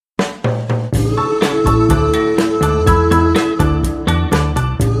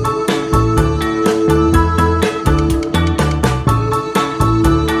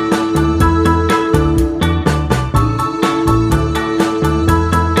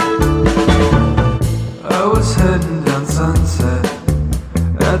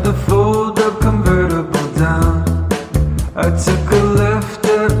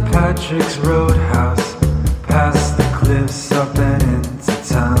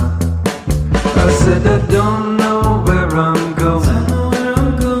said I don't know where I'm going,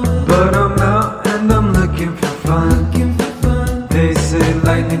 but I'm out and I'm looking for fun. They say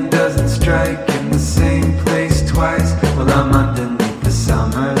lightning doesn't strike in the same place twice. Well, I'm underneath the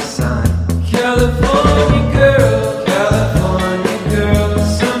summer sun. California girl, California girl,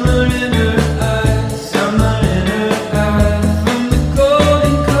 summer in her eyes, summer in her eyes. From the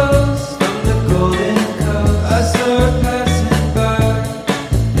Golden Coast, from the Golden Coast, I saw her passing by.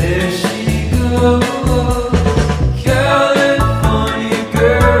 There she goes. California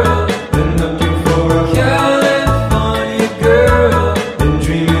girl, been looking for a California girl, been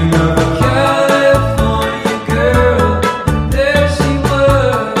dreaming of a California girl. There she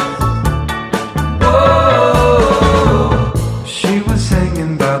was. Oh, she was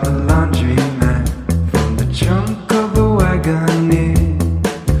hanging by the laundromat from the trunk of a Wagoneer.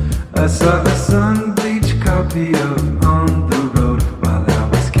 I saw a sun-bleached copy of On the Road while I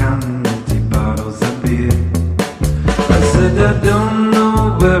was counting empty bottles of beer. I said I don't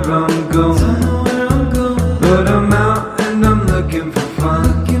know where I'm going, but I'm out and I'm looking for fun.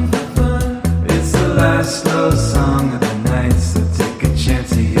 It's the last slow song of the night, so take a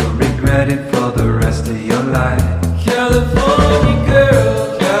chance or you'll regret it for the rest of your life. California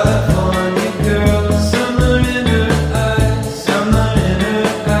girl, California girl, summer in her eyes, summer in her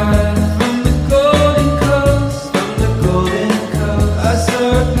eyes. From the Golden Coast, from the Golden Coast, I saw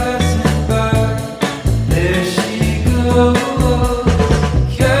her passing by. There she goes.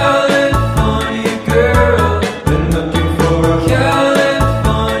 California girl, been looking for a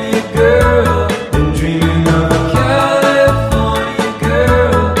California girl, been dreaming of a California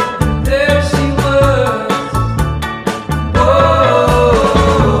girl. There she was. Oh,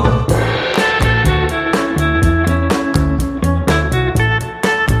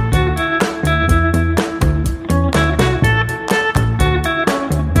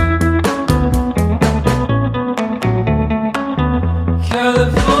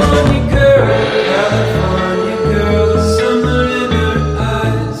 California girl, summer in her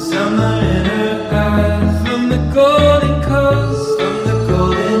eyes, summer in her eyes. From the Golden Coast, from the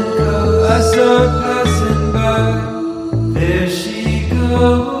Golden Coast, I saw her passing by. There she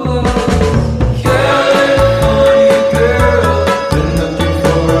goes. California girl, been looking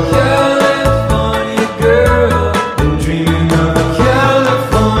for a California girl, been dreaming of a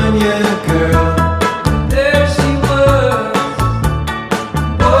California girl. There she was.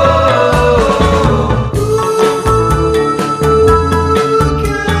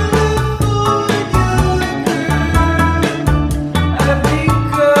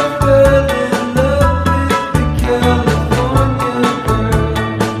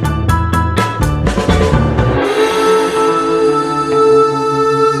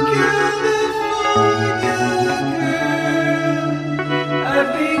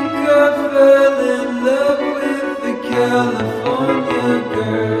 California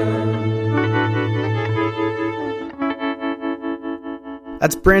girl.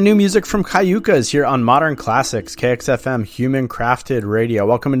 That's brand new music from Cayucas here on Modern Classics, KXFM Human Crafted Radio.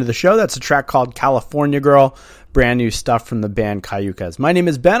 Welcome into the show. That's a track called California Girl, brand new stuff from the band Cayucas. My name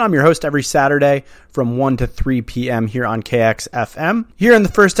is Ben. I'm your host every Saturday from 1 to 3 p.m. here on KXFM. Here in the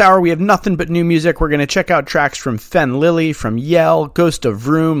first hour, we have nothing but new music. We're going to check out tracks from Fen Lily, from Yell, Ghost of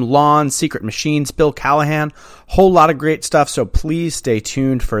Vroom, Lawn, Secret Machines, Bill Callahan. Whole lot of great stuff, so please stay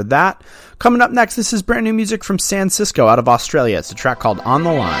tuned for that. Coming up next, this is brand new music from San Cisco out of Australia. It's a track called On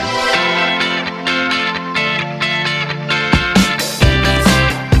the Line.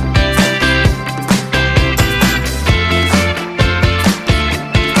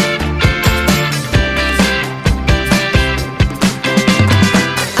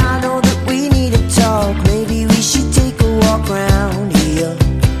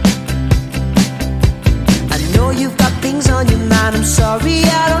 I'm sorry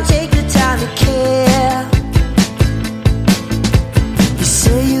I don't take the time to care. You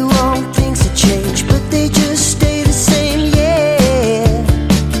say you won't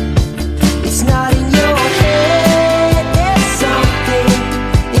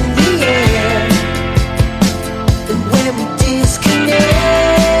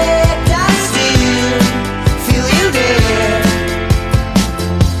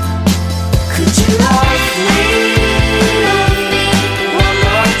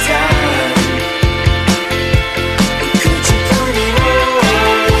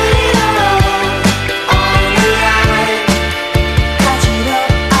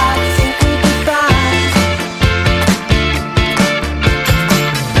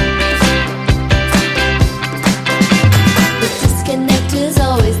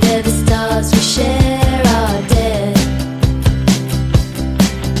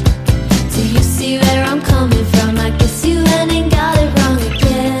I'm coming from. I guess you went and got it wrong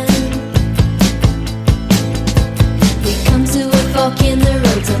again. We come to a fork in the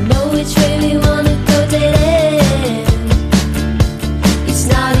road, don't know which way we wanna go, dead end. It's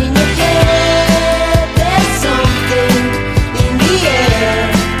not in your head, there's something in the air.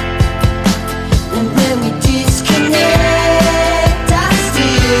 And when we disconnect, I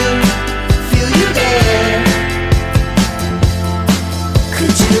still feel you there.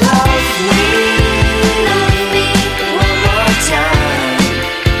 Could you love me one more time?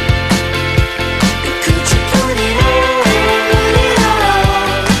 Could you put it all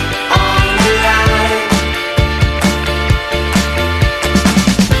on the line?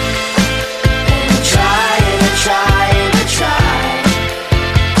 And try and try and try.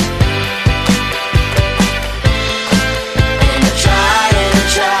 And try and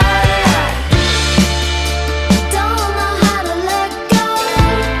try. Don't know how to let go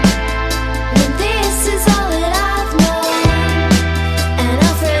when this is all that I've known. And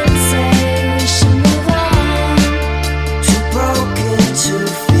our friends say we should move on. Too broken to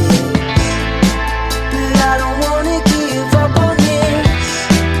fix, but I don't wanna give up on this.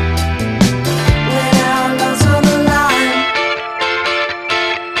 When our love's on the line,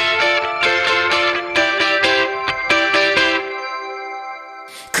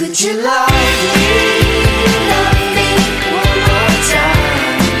 could you love me one more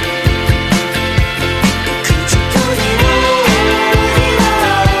time? Could you put it all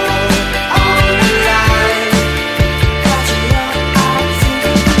on the line? Got your love, I think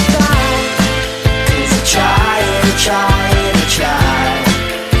I'll be fine. 'Cause I try and try and try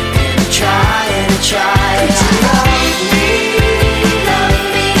and try and try. Could you love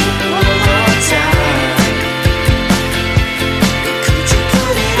me one more time? Could you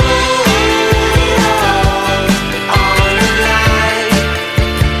put it all on the line?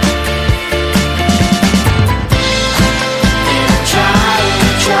 And I try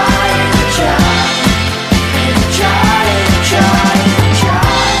and try and try and try and try and try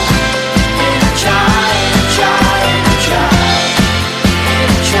and I try and try and try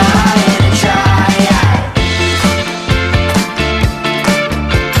and try and try.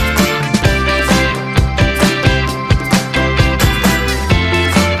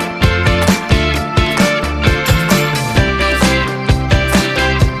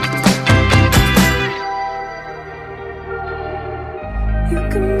 You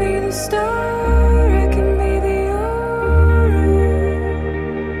can be the star, I can be the orange.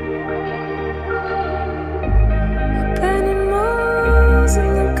 Up animals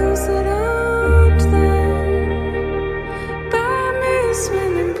and the ghosts that aren't them. Buy me a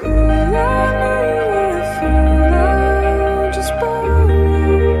swimming pool, I know you were a fool, I'll just borrow.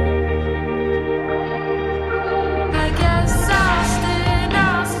 I guess I'll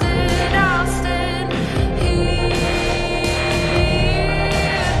stand here.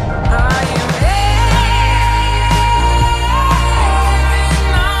 Are you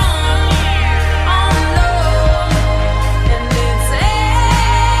on love? And it's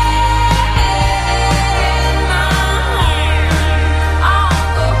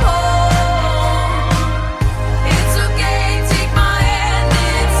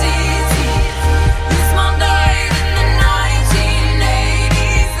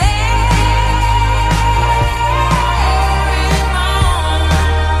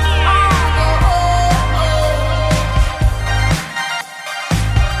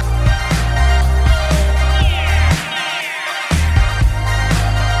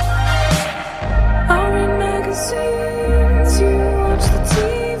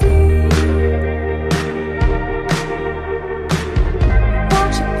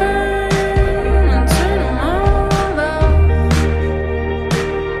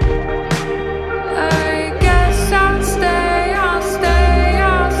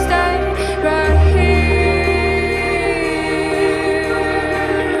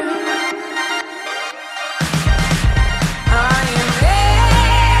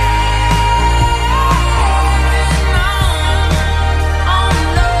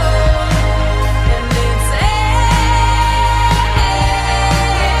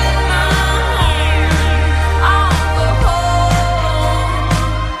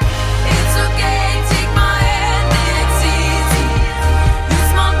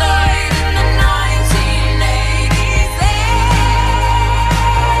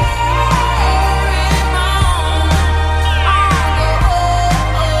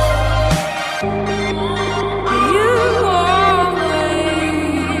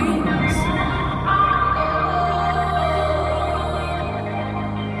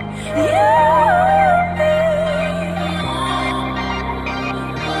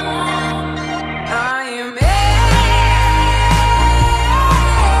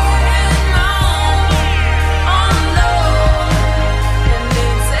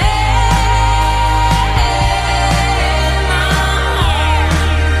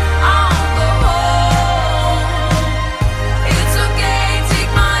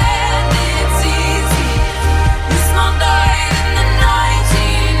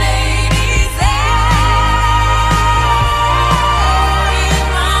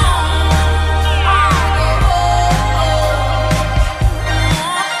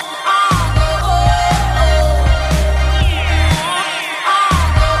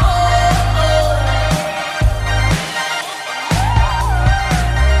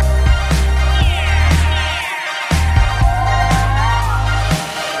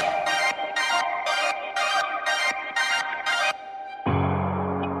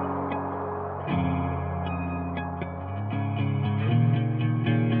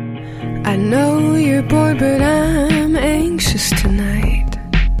I know you're bored, but I'm anxious tonight.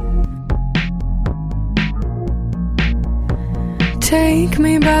 Take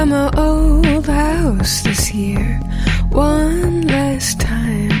me by my old house this year, one last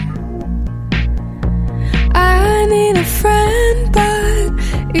time. I need a friend,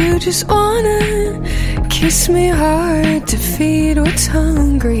 but you just wanna kiss me hard to feed what's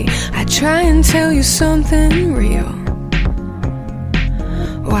hungry. I try and tell you something real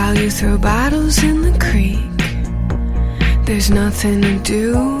while you throw bottles in the creek. There's nothing to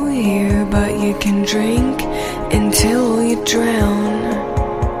do here, but you can drink until you drown.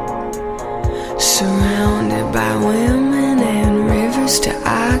 Surrounded by women and rivers to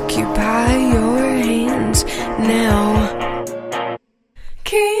occupy your hands now.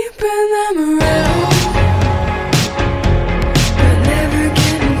 Keeping them around, but never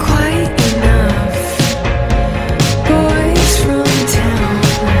getting quite enough. Boys from town,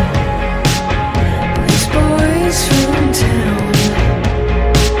 these boys from town.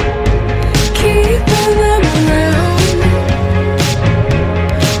 Keeping them around,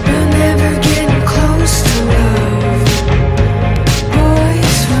 but never getting close to love.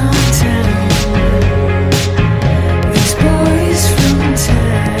 Boys from town, these boys from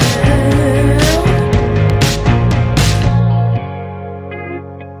town.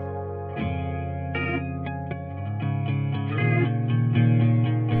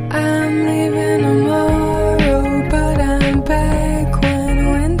 I'm leaving tomorrow, but I'm back when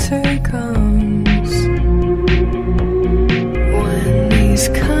winter comes. When these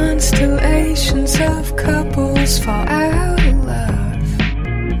constellations of couples fall out of love,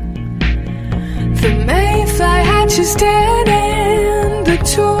 the Mayfly hatches dead and the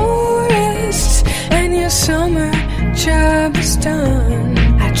tourists, and your summer job is done.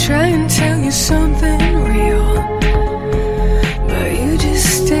 I try and tell you something real, but you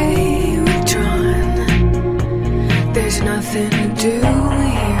just stay withdrawn. There's nothing to do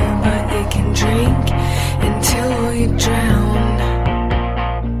here, but you can drink until you drown.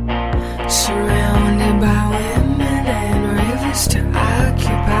 Surrounded by women and rivers to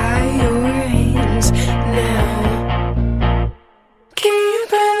occupy your hands now.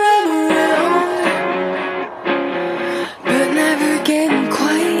 Keeping them around, but never getting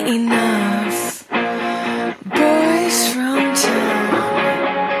quite enough. Boys from town,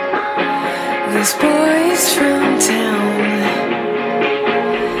 these boys from town.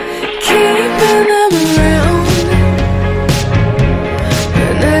 Keeping them around,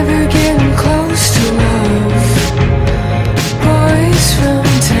 but never getting close to love. Boys from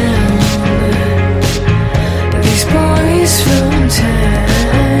town, these boys from town.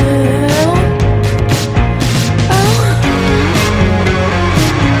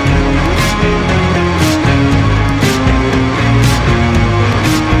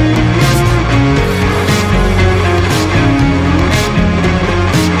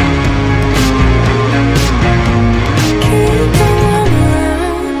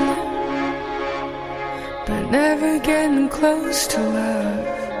 But never getting close to love.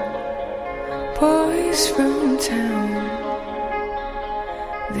 Boys from town,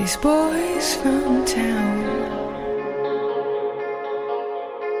 these boys from town.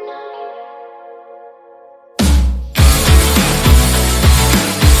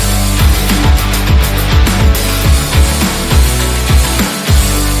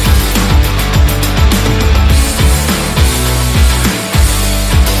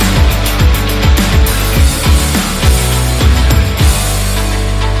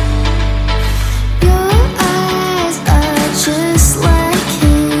 Your eyes are just like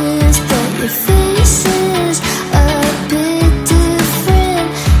his, but your face is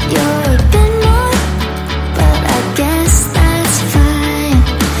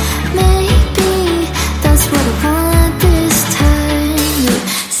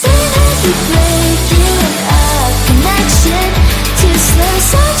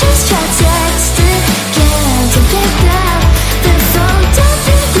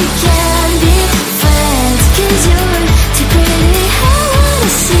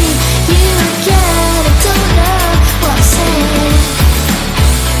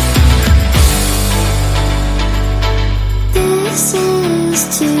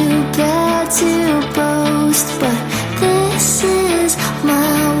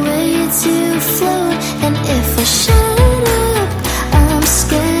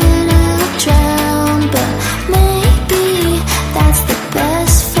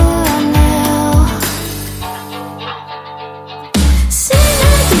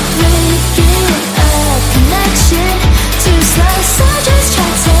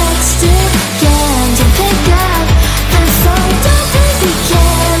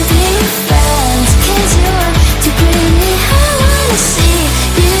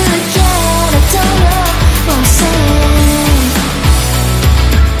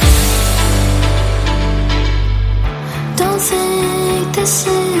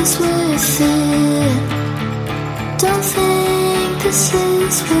is worth it. Don't think this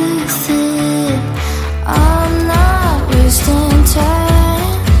is worth it. I'm not wasting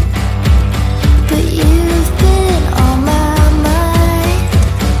time, but you've been on my mind.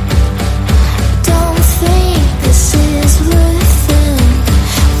 Don't think this is worth it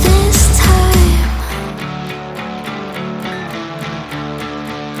this time.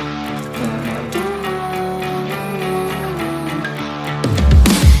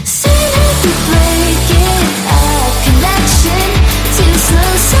 Seen it be breaking a connection too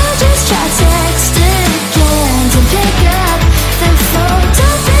slow, so just try text again. Don't pick up the phone.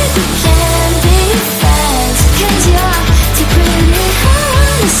 Don't think we can be friends, 'cause you're too pretty. I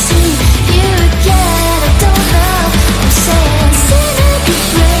wanna see you again. I don't know, I'm saying. Seen it be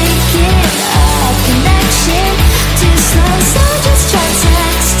breaking a connection too slow, so just try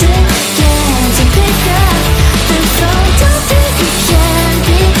text again. Don't pick up the phone. Don't think we can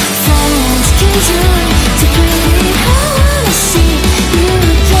be friends, 'cause you're too pretty. I wanna see you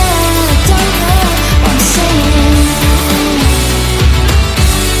again. I don't know what I'm saying.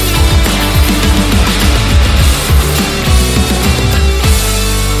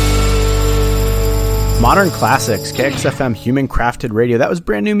 Modern Classics, KXFM Human Crafted Radio. That was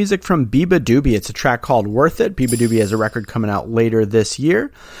brand new music from Biba Doobie. It's a track called Worth It. Biba Doobie has a record coming out later this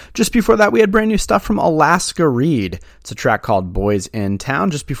year. Just before that, we had brand new stuff from Alaska Reed. It's a track called Boys in Town.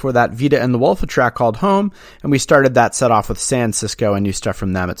 Just before that, Vita and the Wolf, a track called Home. And we started that set off with San Cisco and new stuff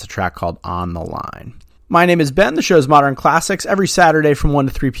from them. It's a track called On the Line. My name is Ben. The show is Modern Classics every Saturday from 1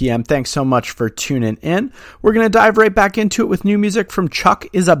 to 3 p.m. Thanks so much for tuning in. We're going to dive right back into it with new music from Chuck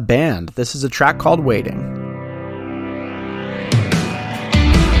is a Band. This is a track called Waiting.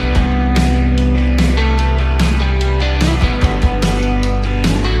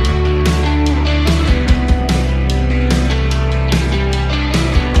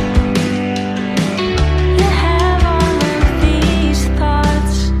 You have all of these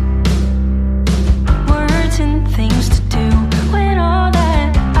thoughts, words and things to do, when all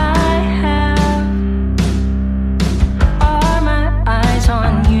that I have are my eyes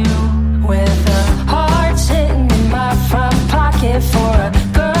on you, with a heart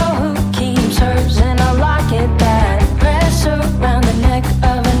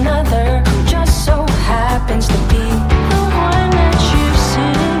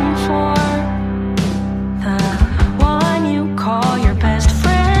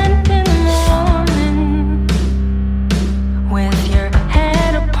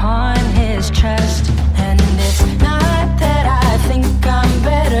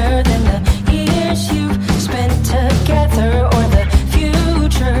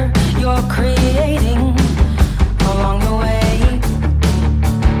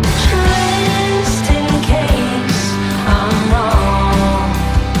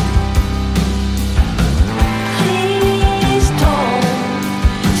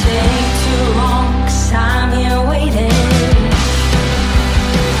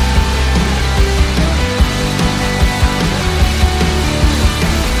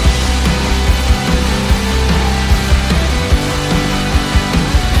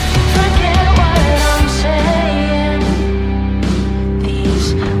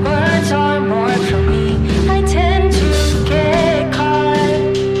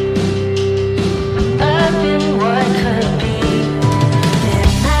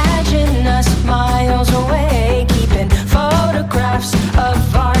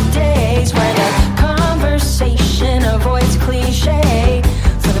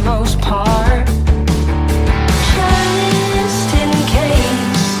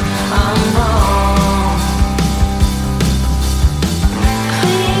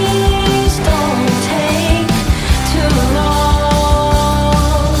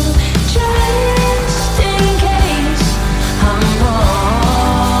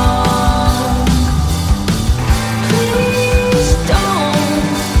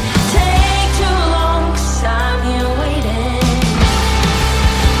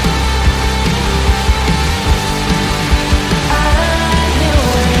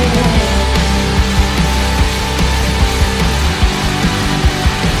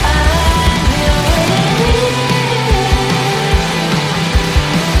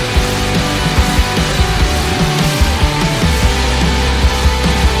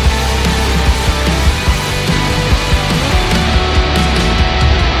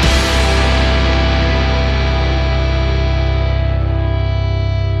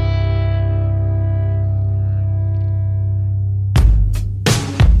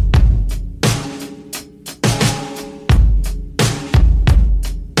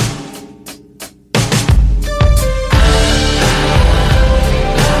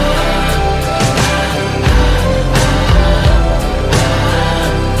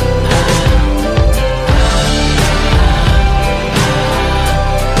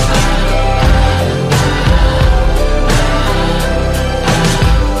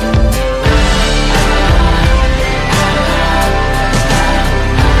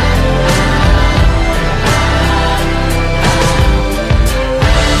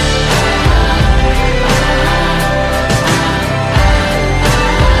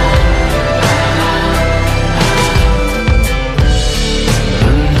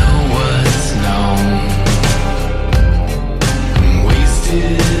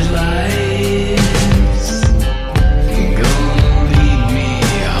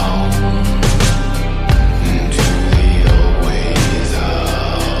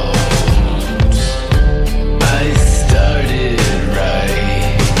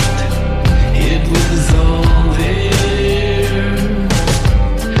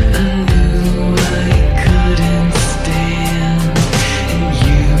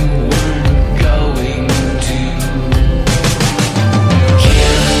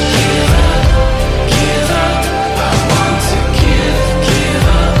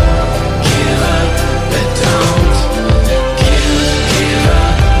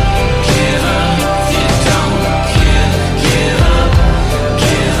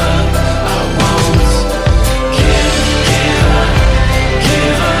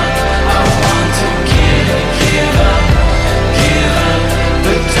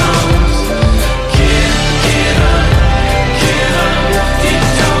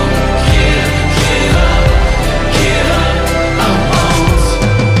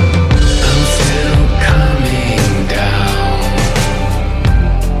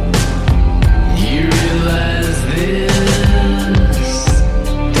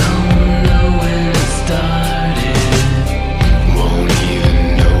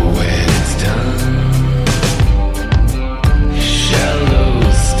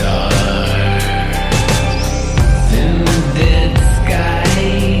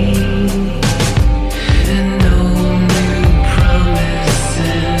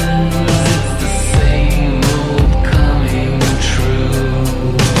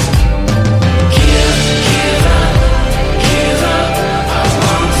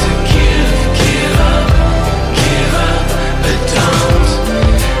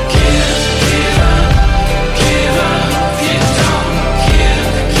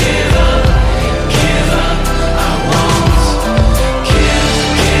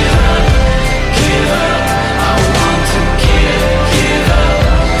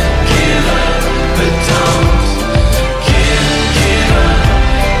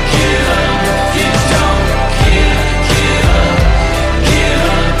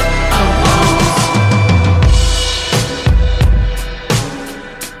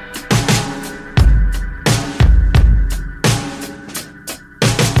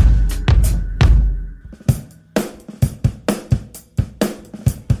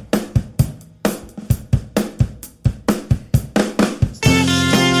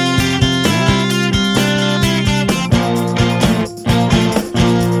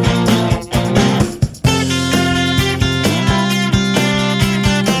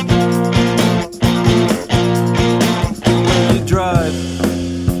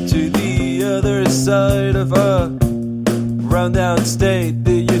sight of a rundown state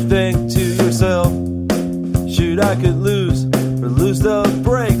that you think to yourself, shoot, I could lose the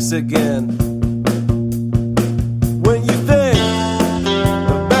brakes again. When you think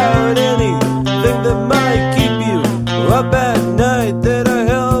about anything that might keep you up at night, that are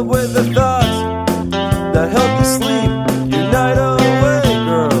held with the thoughts that help you sleep your night away,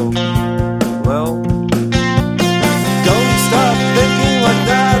 girl. Well, don't stop thinking like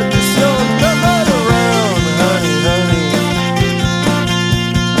that, cause you'll come right around, honey, honey.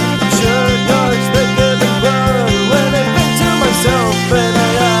 Sure does they give it blood when I think to myself and I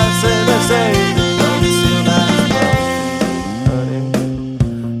ask and I say, don't steal that smile from me, honey.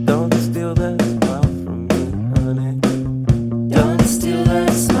 Don't steal that smile from me, honey. Don't steal that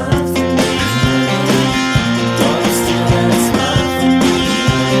smile from me, honey. Don't steal that smile from me,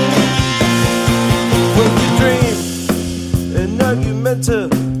 honey. When you dream an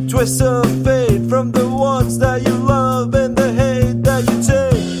argumentative twist of fate from the ones that you love and the hate that you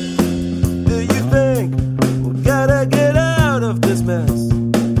take, do you think we gotta get out of this mess?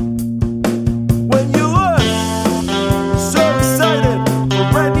 When you are so excited for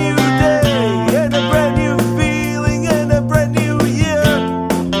a brand new day and a brand new feeling and a brand new year,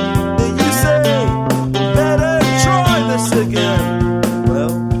 then you say, better try this again.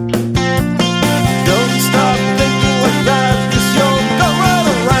 Well, don't stop thinking like that, cause you'll go right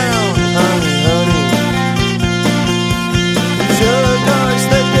around, honey, honey. Sure does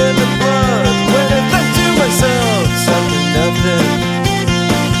they give it blood when I think to myself, something nothing.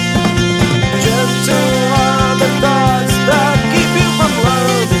 Gentle are the thoughts that keep you from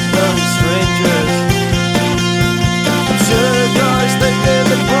loving those strangers. Sure does they give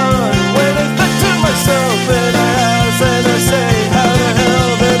it blood when I think to myself and I ask and I say, how the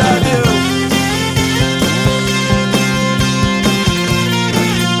hell did I do?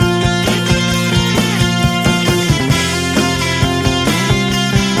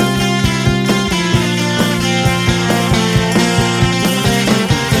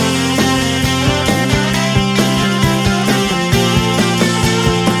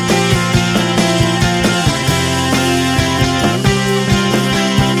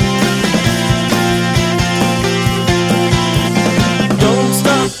 Don't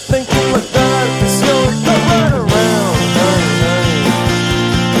stop thinking like that, cause you'll go right around, honey, honey.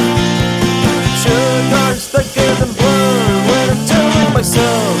 Sure does they give them blood when I'm telling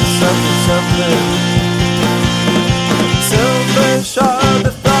myself something, something. Selfish are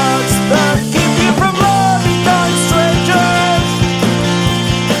the thoughts that keep you from loving those strangers.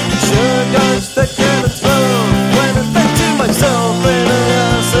 Sure does they give it blood when I think to myself and I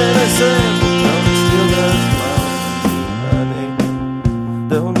ask and I say, don't steal that smile, honey.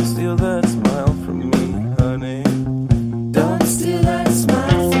 Don't steal that smile from me, honey. Don't steal that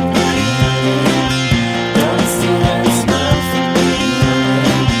smile from me, honey. Don't steal that smile from me, honey.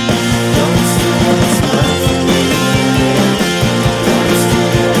 Don't steal that smile from me, honey. Don't steal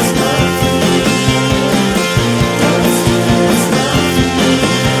that smile from me, honey. Don't steal that smile from me,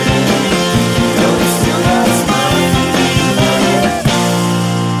 honey. Don't steal that smile from me, honey.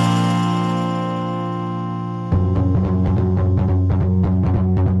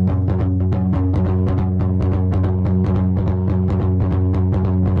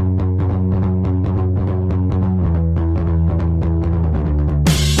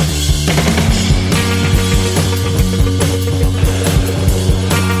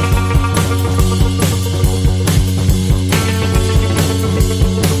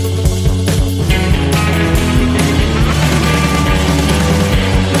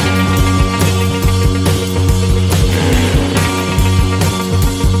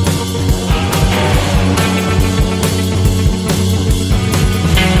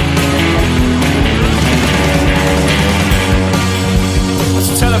 That's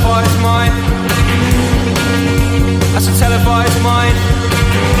a televised mind. That's a televised mind.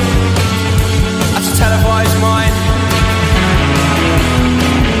 That's a televised mind.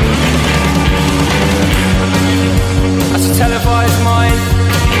 That's a televised mind.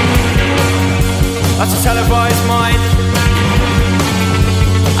 That's a televised mind.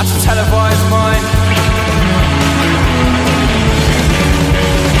 That's a televised mind.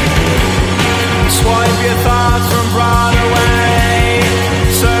 Swipe your thoughts from Broadway.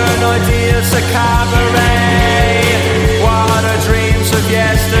 Certain ideas a cabaret. What are dreams of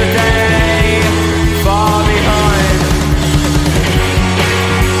yesterday? Far behind.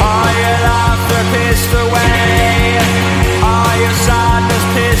 Are your laughter pissed away? Are your sadness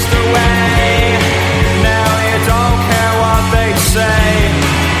pissed away? Now you don't care what they say,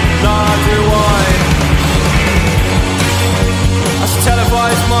 nor do I. That's a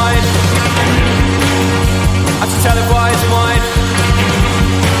televised mind. That's a televised mind.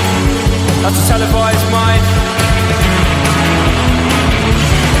 That's a televised mind.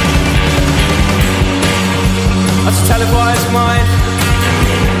 That's a televised mind.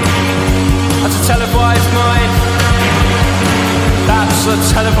 That's a televised mind. That's a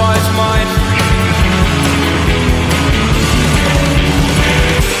televised mind.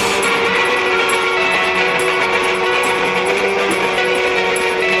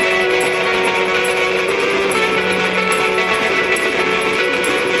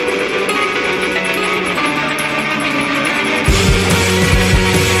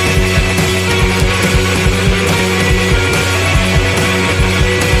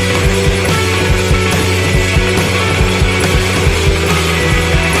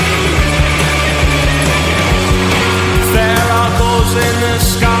 In the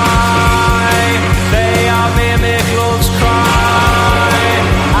sky, they are mimic love's cry,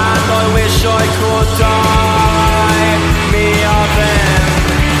 and I wish I could die, me or them.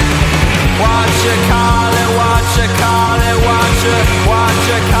 What you call it, what you call it, what you call it, what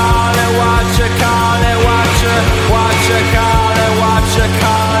you call it, what you call it, what you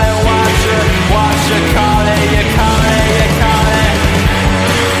call it, what you call it, you call it, you call it.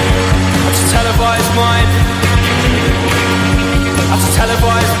 That's a televised mind. That's a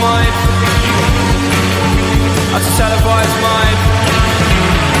televised mind. That's a televised mind.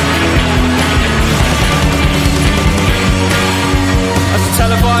 That's a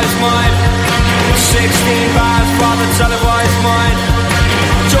televised mind. 16 bars for the televised mind.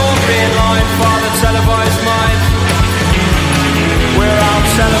 Jump in line for the televised mind. We're all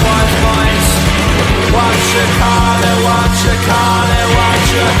televised minds. What you call it, what you call it, what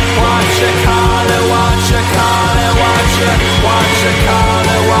you call it, what you call it, what you call it, what you call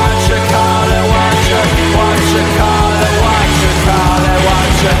it, what you call it, what you call it, what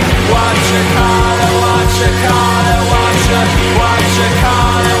you call it, what you call it, what you call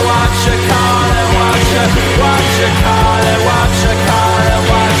it, what you call it, what you call it, what you call it,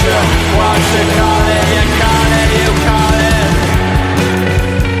 what you call it, you call it, you call it.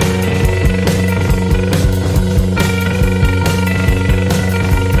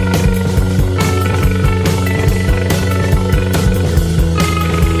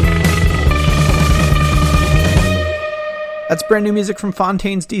 That's brand new music from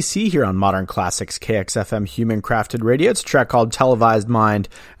Fontaines DC here on Modern Classics KXFM Human Crafted Radio. It's a track called Televised Mind,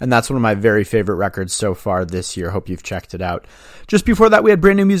 and that's one of my very favorite records so far this year. Hope you've checked it out. Just before that, we had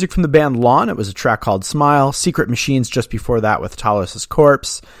brand new music from the band Lawn. It was a track called Smile. Secret Machines just before that with Talos'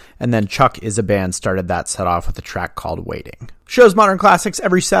 Corpse. And then Chuck Is a Band started that set off with a track called Waiting. Shows Modern Classics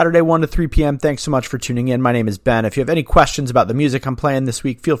every Saturday, 1 to 3 p.m. Thanks so much for tuning in. My name is Ben. If you have any questions about the music I'm playing this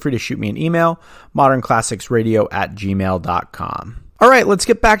week, feel free to shoot me an email, modernclassicsradio@gmail.com. All right, let's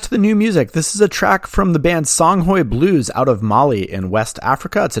get back to the new music. This is a track from the band Songhoy Blues out of Mali in West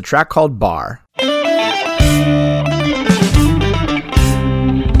Africa. It's a track called Bar.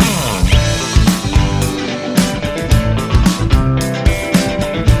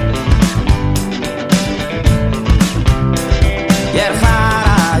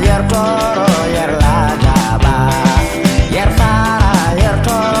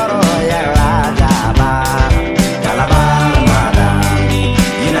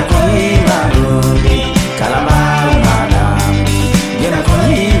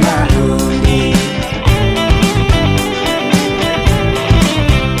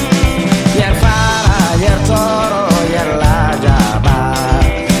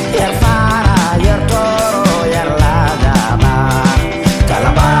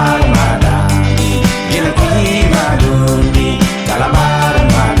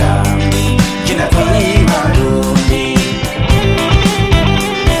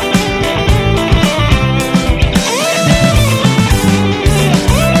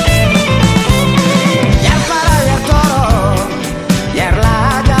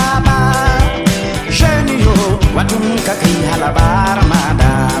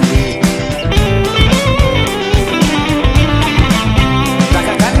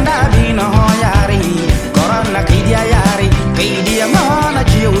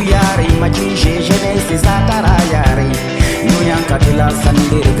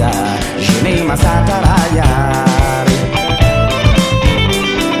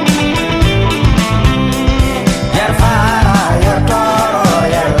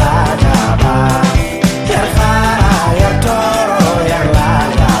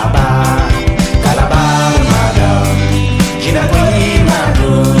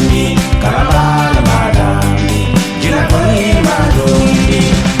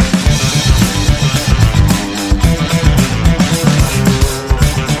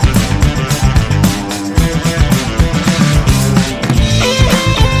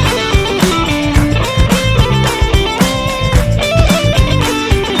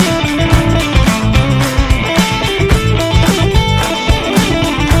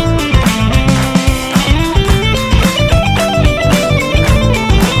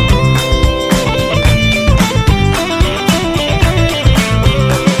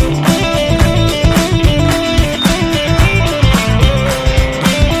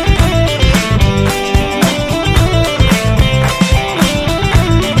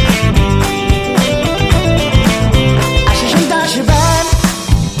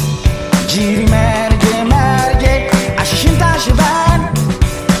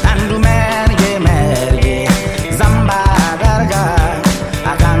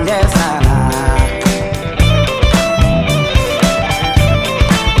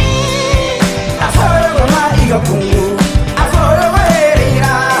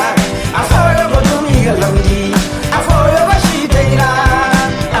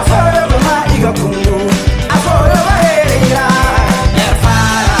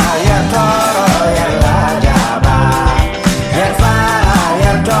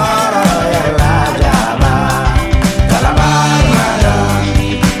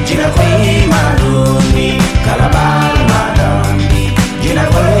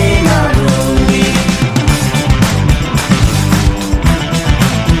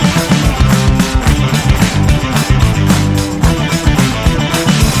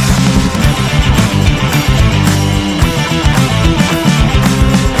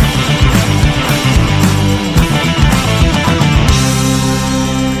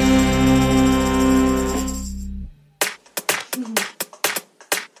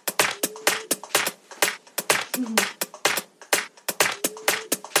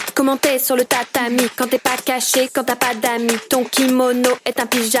 Comment t'es sur le tatami quand t'es pas caché, quand t'as pas d'amis. Ton kimono est un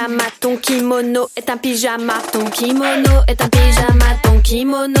pyjama, ton kimono est un pyjama. Ton kimono est un pyjama, ton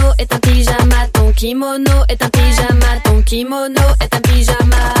kimono est un pyjama. Ton kimono est un pyjama, ton kimono est un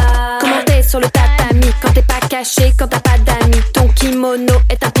pyjama. Comment t'es sur le tatami quand t'es pas caché, quand t'as pas d'amis. Ton kimono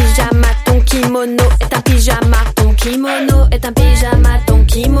est un pyjama, ton kimono est un pyjama. Ton kimono est un pyjama, ton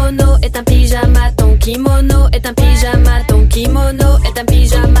kimono est un pyjama. Ton kimono est un pyjama, ton kimono est un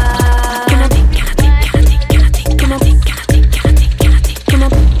pyjama.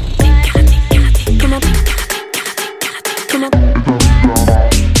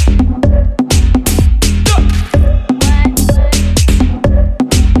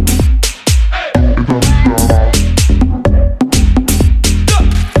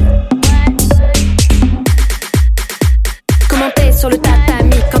 le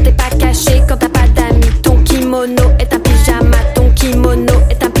tatami, quand t'es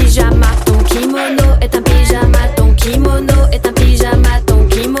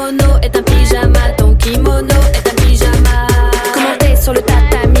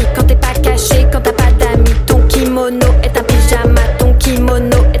pas caché, quand t'as pas d'amis. Ton kimono est un pyjama, ton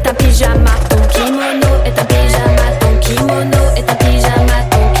kimono est un pyjama.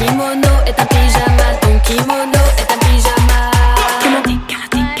 Ton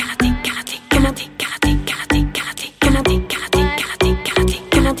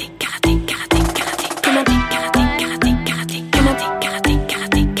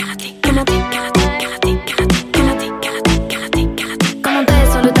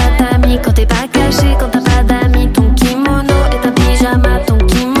est un pyjama, ton kimono est un pyjama. Ton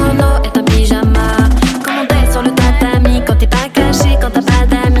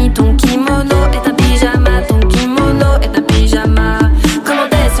kimono est un pyjama, ton kimono est un pyjama.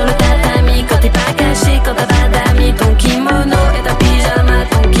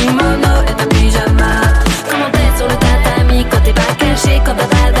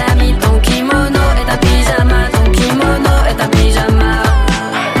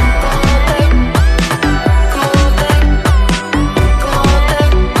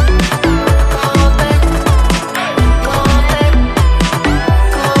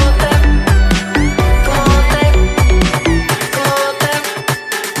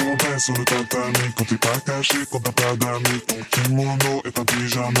 Comment t'es sur le tatami, quand t'es pas caché, quand t'as pas d'amis. Ton kimono est un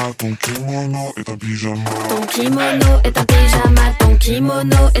pyjama, ton kimono est un pyjama. Ton kimono est un pyjama, ton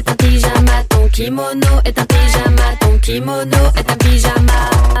kimono est un pyjama. Ton kimono est un pyjama, ton kimono est un pyjama.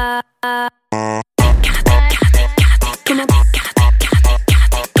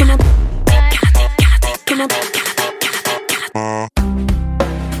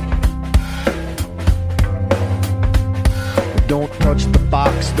 Don't touch the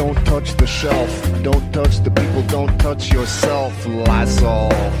box, don't touch the shelf. Don't touch the people, don't touch yourself.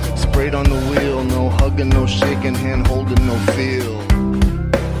 Lysol, sprayed on the wheel. No hugging, no shaking, hand holding, no feel.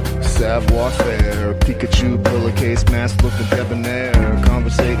 Savoir-faire, Pikachu, pillowcase, mask looking debonair.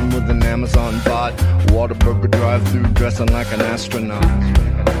 Conversating with an Amazon bot. Whataburger drive-thru, dressing like an astronaut.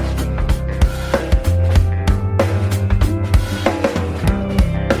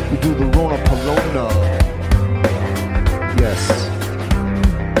 We do the Rona Polona. Yes,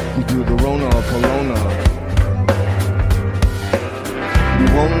 we do the Rona Polona. You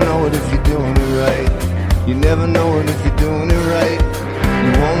won't know it if you're doing it right. You never know it if you're doing it right.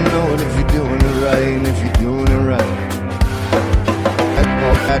 You won't know it if you're doing it right. And if you're doing it right.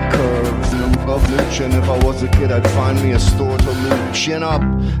 At curves and above Lucha. If I was a kid, I'd find me a store to loot. Chin up,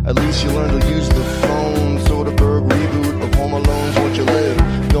 at least you learn to use the phone. Soderbergh reboot of Home Alone's what you live.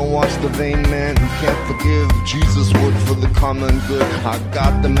 Don't watch the vain man who can't forgive. Jesus would for the common good. I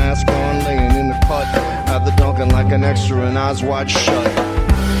got the mask on, laying in the cut. Have the dunking like an extra and eyes wide shut.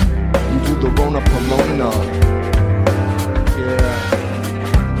 You do the Rona Polona. Yeah.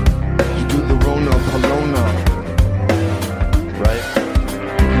 You do the Rona Polona. Right?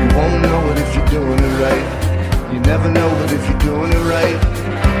 You won't know it if you're doing it right. You never know it if you're doing it right.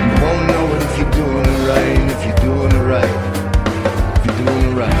 You won't know it if you're doing it right. And if you're doing it right. If you're doing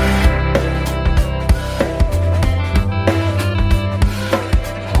it right.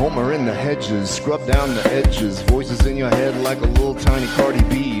 Homer in the hedges, scrub down the edges. Voices in your head like a little tiny Cardi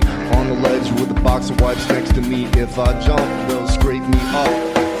B. On the ledge with a box of wipes next to me. If I jump, they'll scrape me up.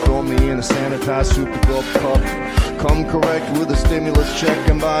 Throw me in a sanitized super gulp cup. Come correct with a stimulus check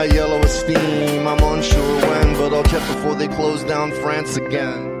and buy yellow esteem. I'm unsure when, but I'll check before they close down France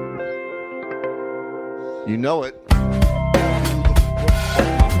again. You know it.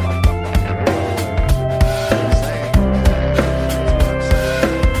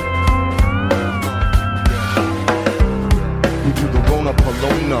 You do the Rona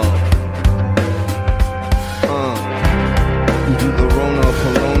Polona. Rona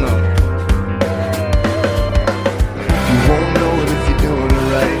Polona. You won't know it if you're doing it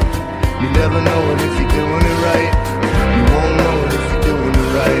right. You never know it if you're doing it right. You won't know it if you're doing it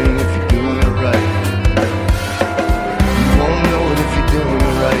right. And if you're doing it right, you won't know it if you're doing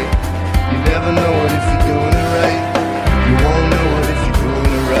it right. You never know it if you're doing it right. You won't know it if you're doing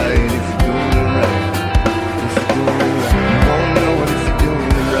it right. And if you're doing it right, if you're doing it right, you won't know it if you're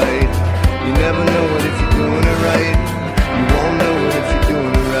doing it right. You never know it if you're doing it right. You won't know it if you're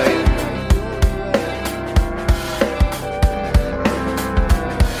doing it right.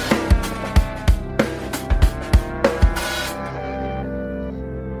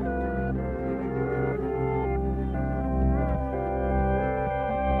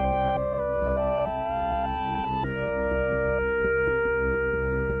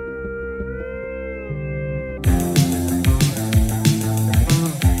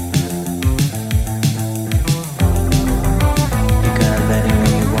 You can have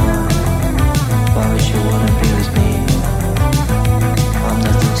anyone you want. Why would you wanna be with me? I'm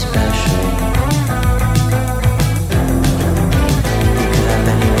nothing special. You can have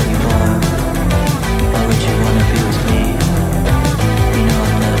anyone you want. Why would you wanna be with me? You know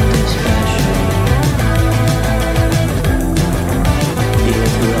I'm nothing special. Be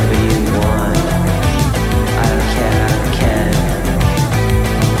with whoever you want. I don't care, I don't care.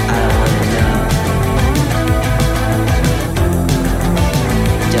 I don't wanna know.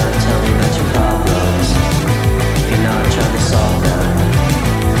 Don't tell me about your problems. You're not trying to solve them.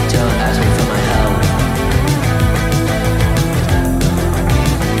 Don't ask me for my help.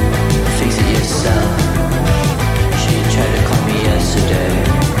 Fix it yourself. She tried to call me yesterday,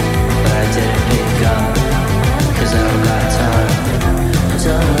 but I didn't pick up. 'Cause I don't got time. I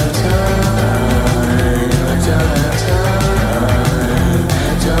don't have time. I don't have time.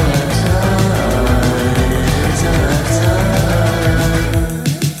 I don't have time. I don't have time.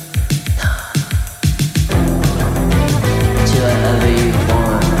 Do whatever you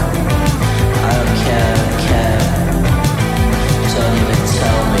want. I don't care, I don't care. Don't even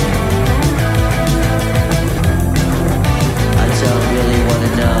tell me. I don't really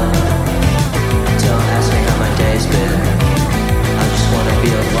wanna know. Don't ask me how my day's been. I just wanna be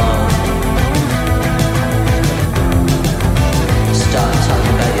alone. Stop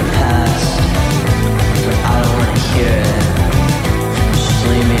talking about your past. I don't wanna hear it. Just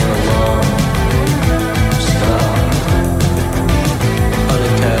leave me alone. Just go. I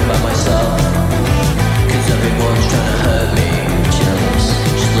don't care about myself. 'Cause everyone's trying to hurt me. Jealous.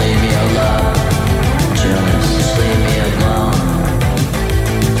 Just leave me alone. Jealous. Just leave me alone.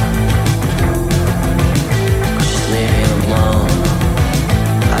 Just leave me alone.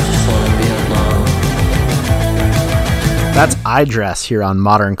 I just wanna be alone. That's I Dress here on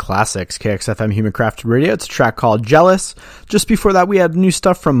Modern Classics, KXFM Human Crafted Radio. It's a track called Jealous. Just before that, we had new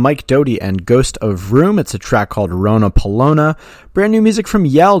stuff from Mike Doty and Ghost of Room. It's a track called Rona Polona. Brand new music from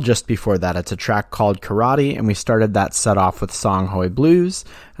Yell just before that. It's a track called Karate. And we started that set off with Songhoy Blues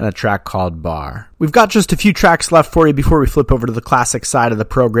and a track called Bar. We've got just a few tracks left for you before we flip over to the classic side of the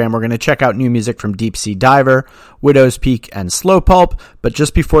program. We're going to check out new music from Deep Sea Diver, Widow's Peak, and Slow Pulp. But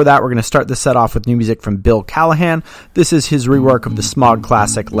just before that, we're going to start the set off with new music from Bill Callahan. This is his rework of the Smog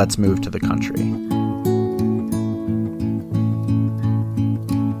classic, Let's Move to the Country.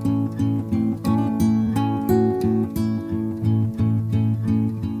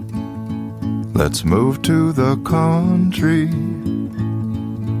 Let's move to the country.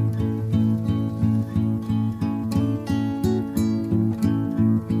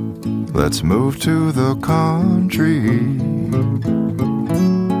 Let's move to the country.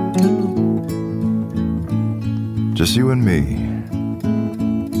 Just you and me.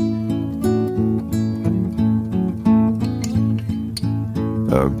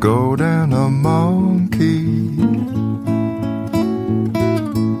 A goat and a monkey,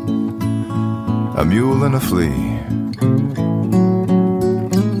 a mule and a flea.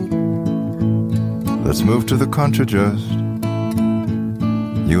 Let's move to the country, just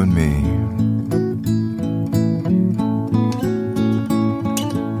you and me.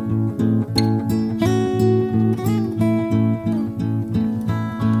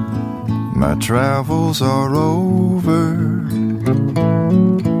 My travels are over.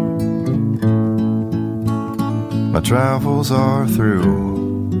 My travels are through.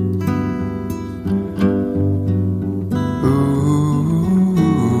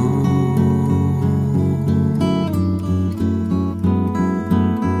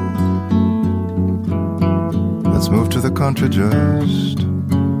 Let's move to the country, just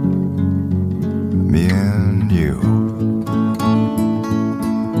me and you.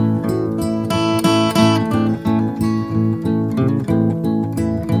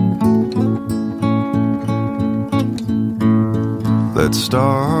 Let's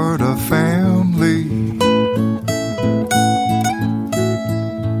start a family.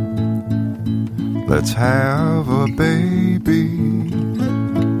 Let's have a baby.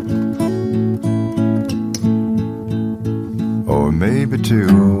 Or maybe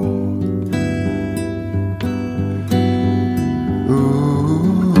two.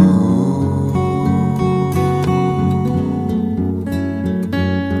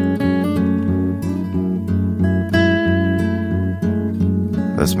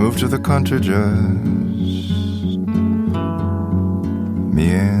 Let's move to the country, just me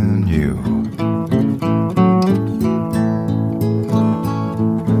and you.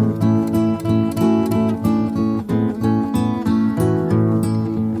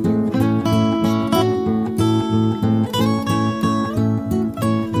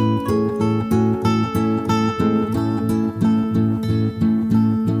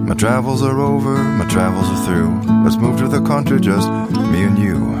 My travels are over, my travels are through. Let's move to the country, just me and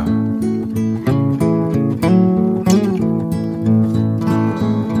you.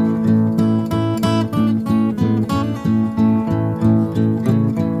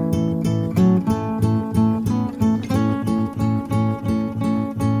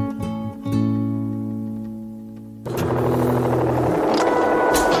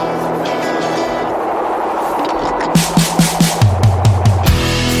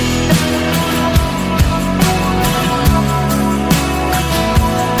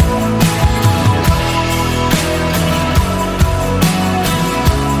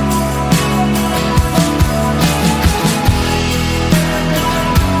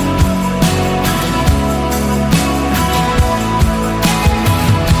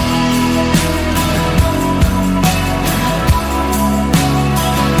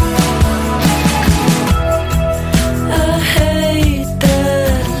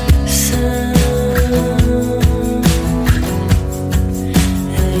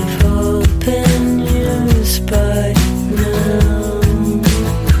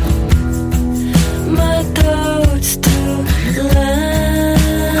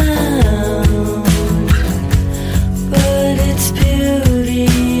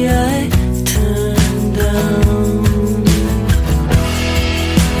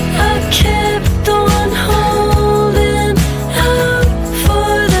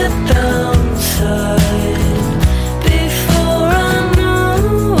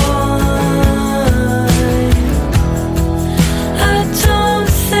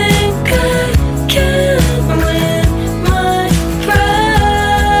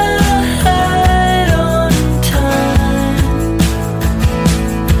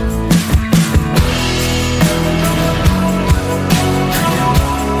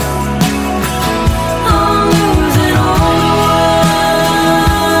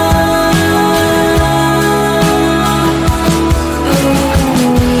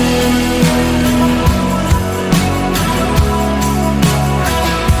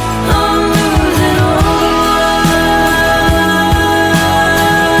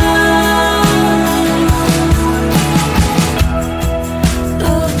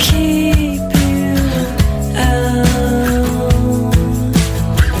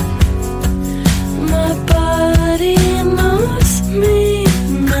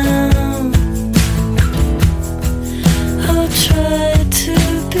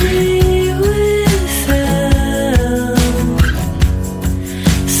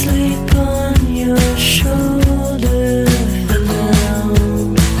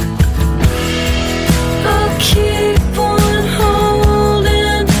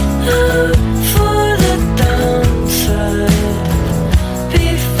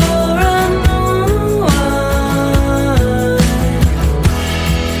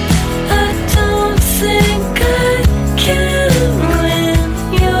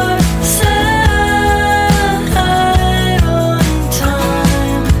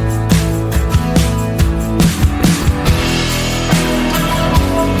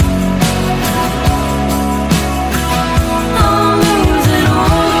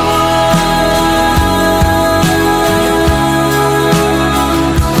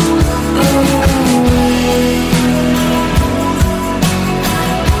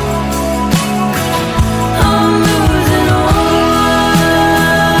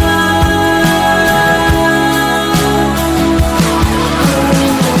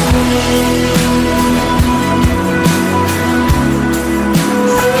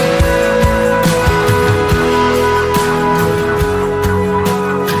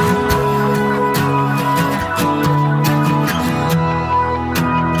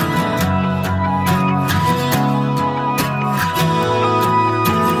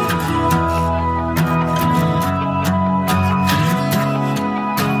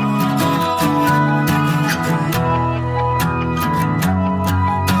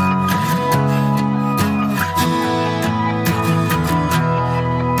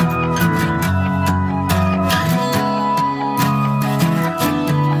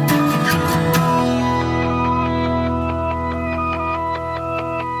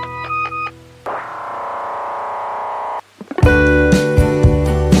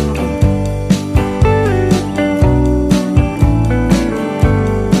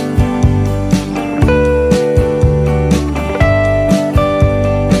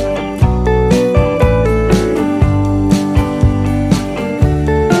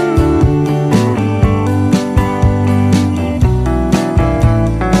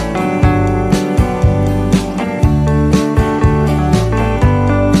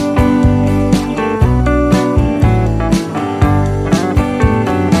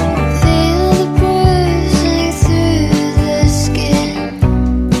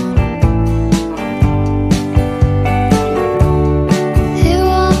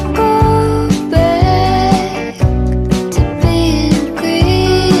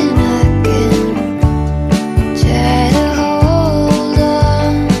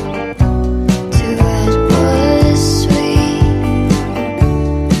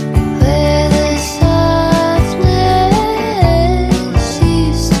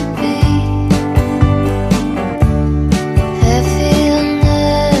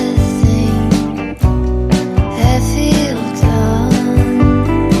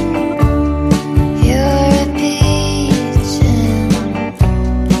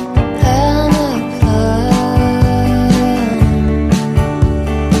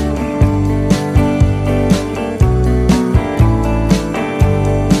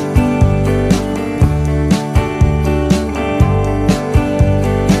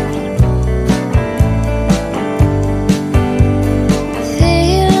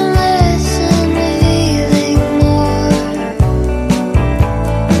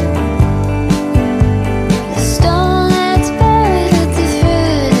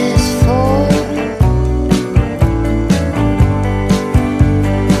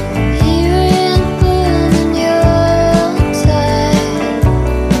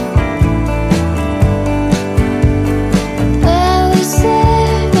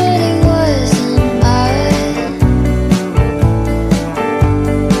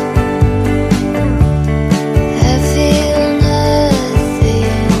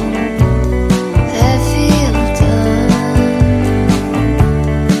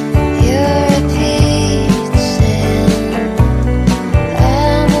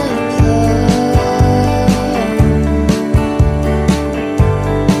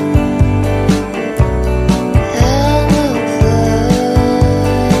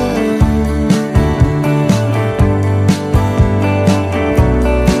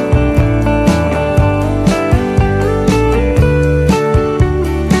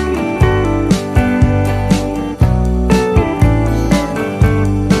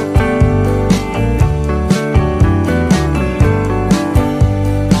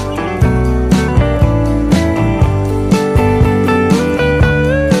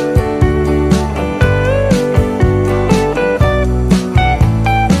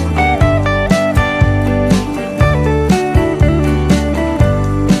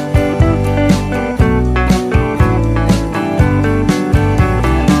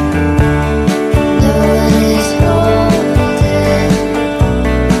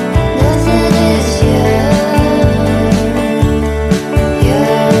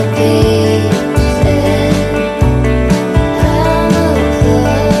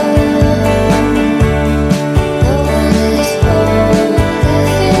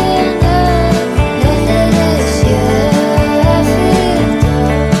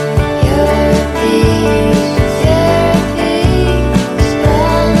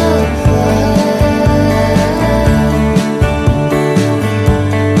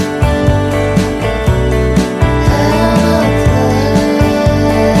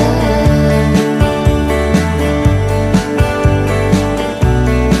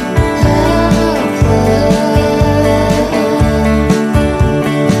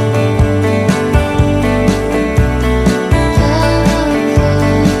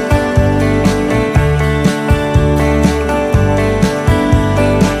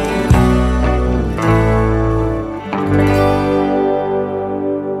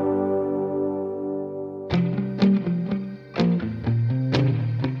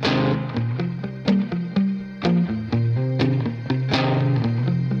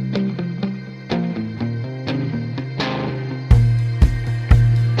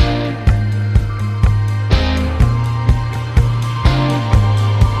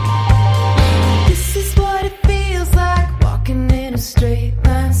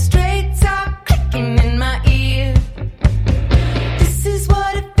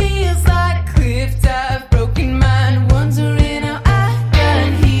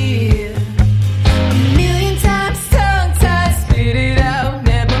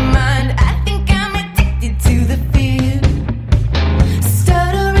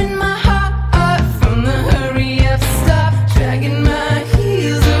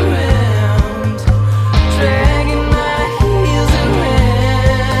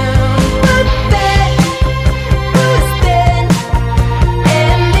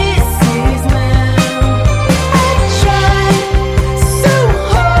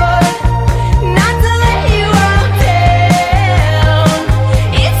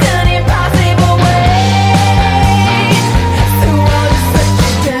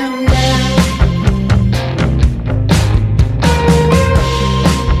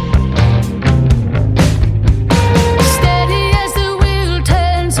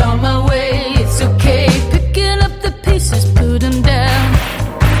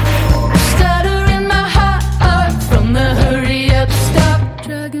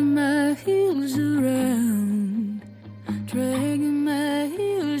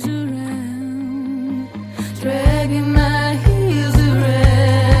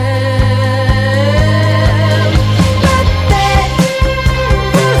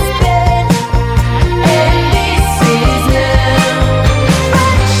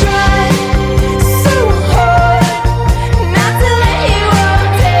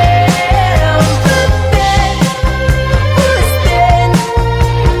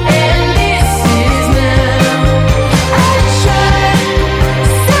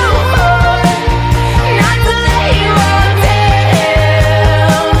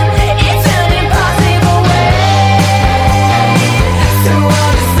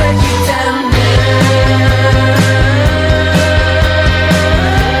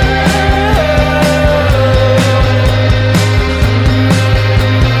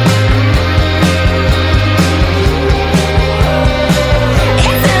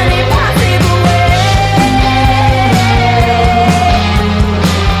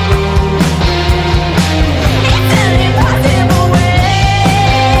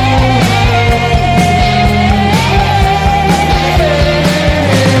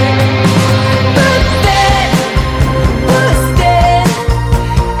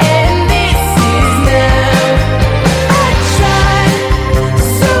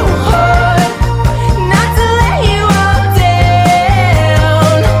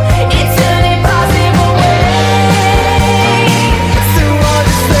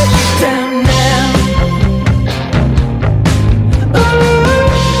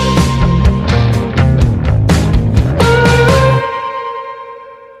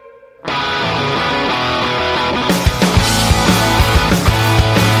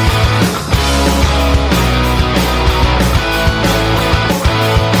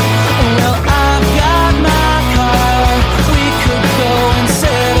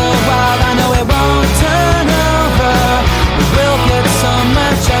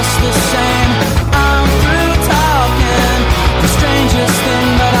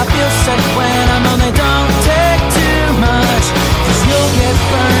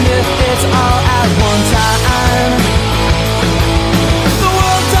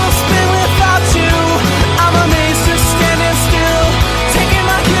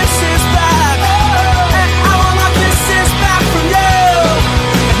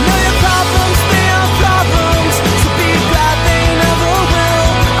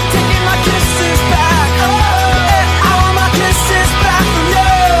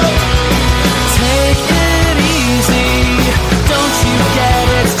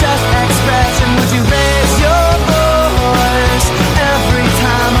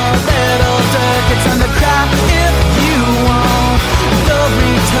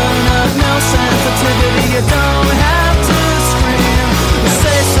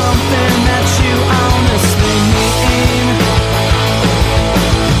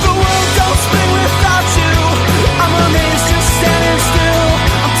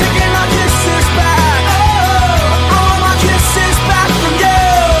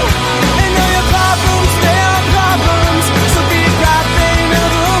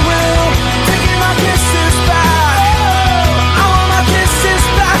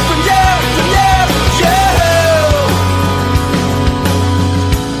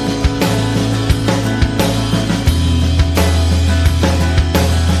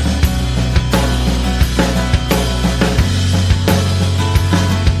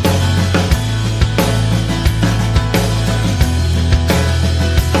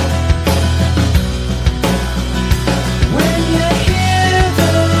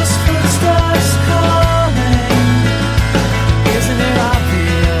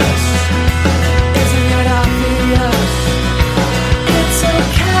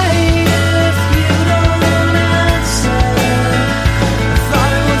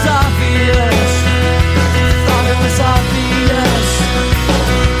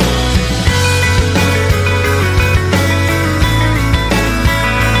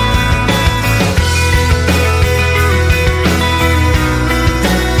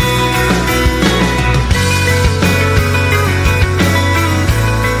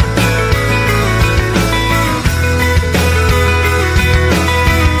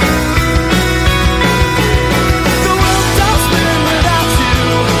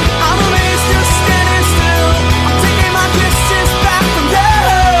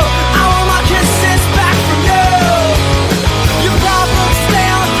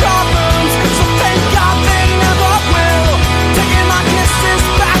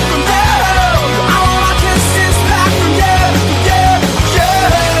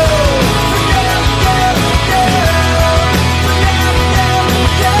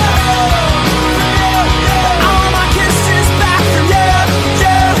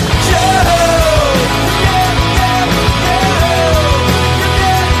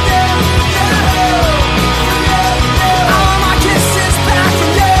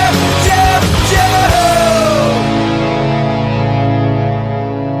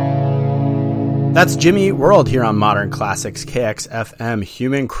 That's Jimmy Eat World here on Modern Classics KXFM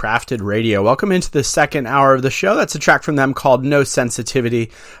Human Crafted Radio. Welcome into the second hour of the show. That's a track from them called No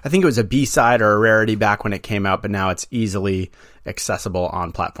Sensitivity. I think it was a B-side or a rarity back when it came out, but now it's easily accessible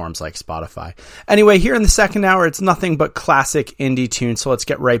on platforms like Spotify. Anyway, here in the second hour, it's nothing but classic indie tunes, so let's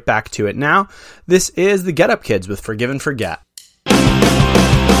get right back to it now. This is the Get Up Kids with Forgive and Forget.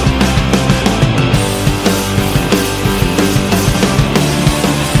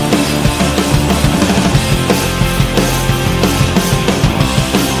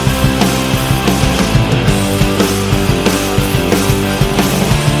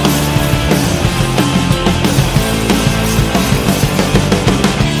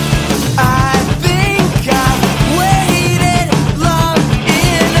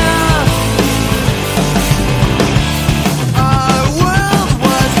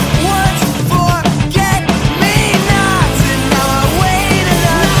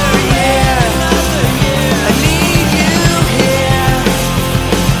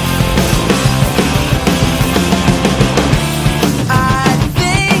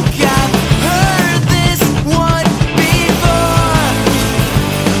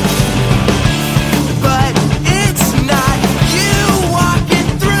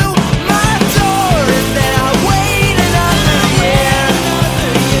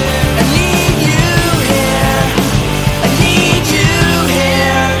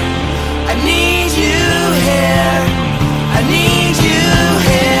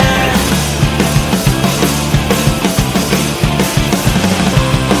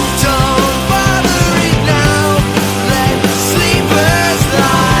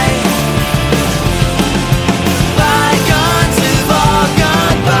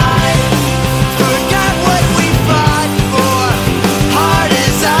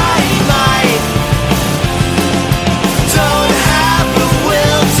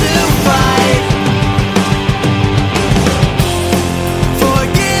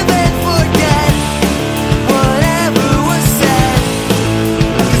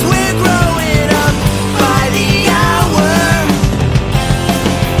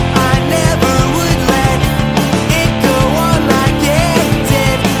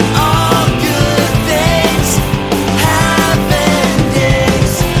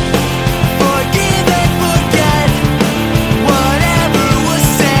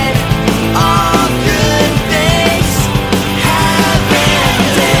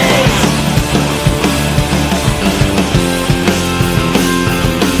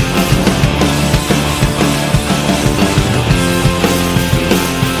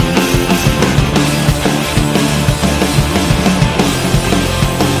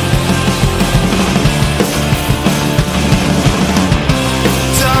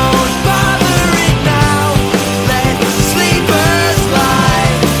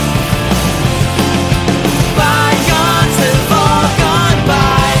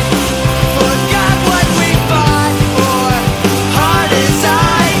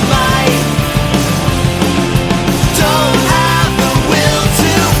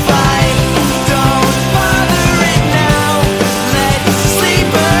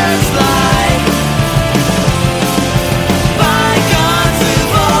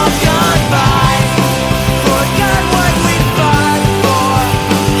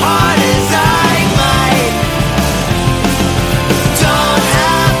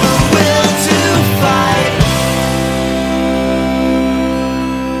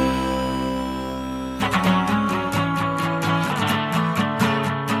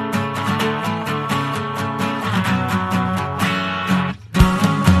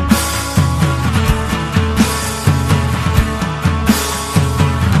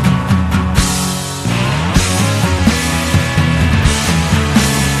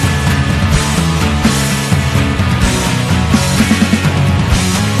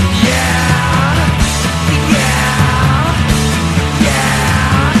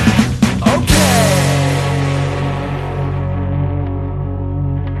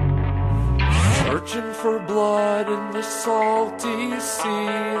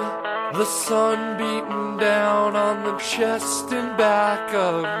 The sun beating down on the chest and back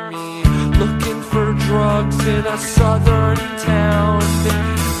of me, looking for drugs in a southern town.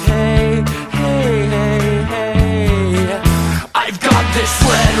 Hey, hey, hey, hey, I've got this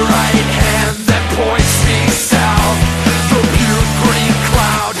red right hand that points me south. The pure green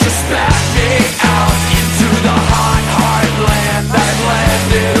cloud just spat me out into the hot, hard land I've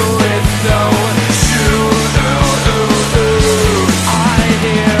landed with no shoe. I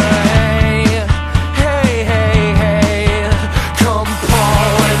hear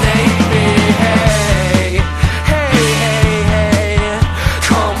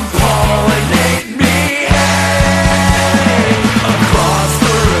pollinate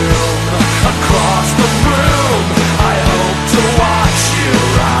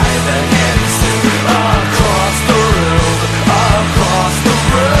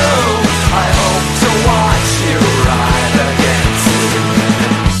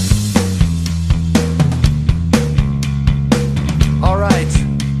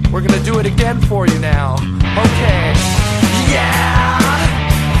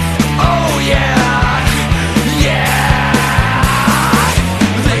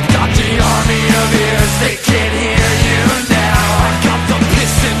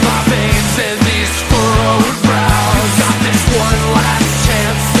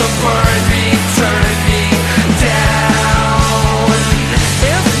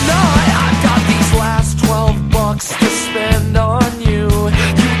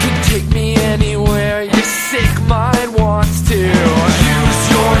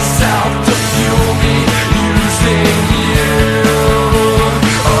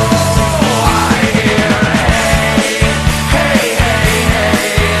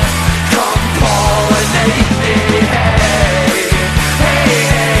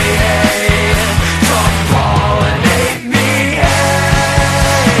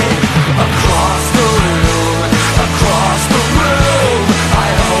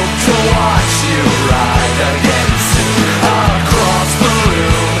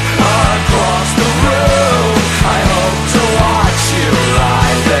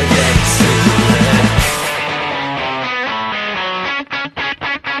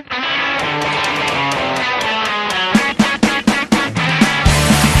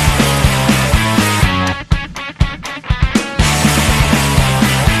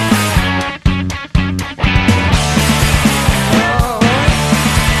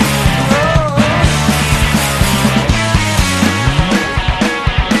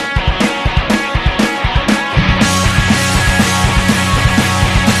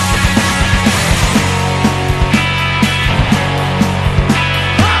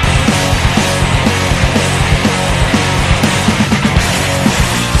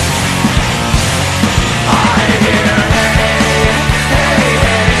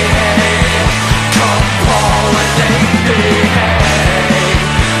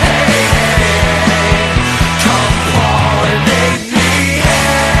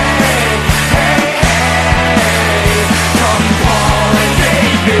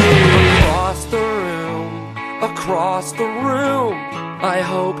across the room. I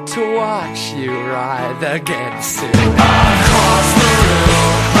hope to watch you ride again soon. Across the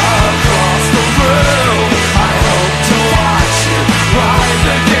room, across the room. I hope to watch you ride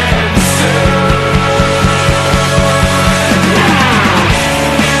again soon.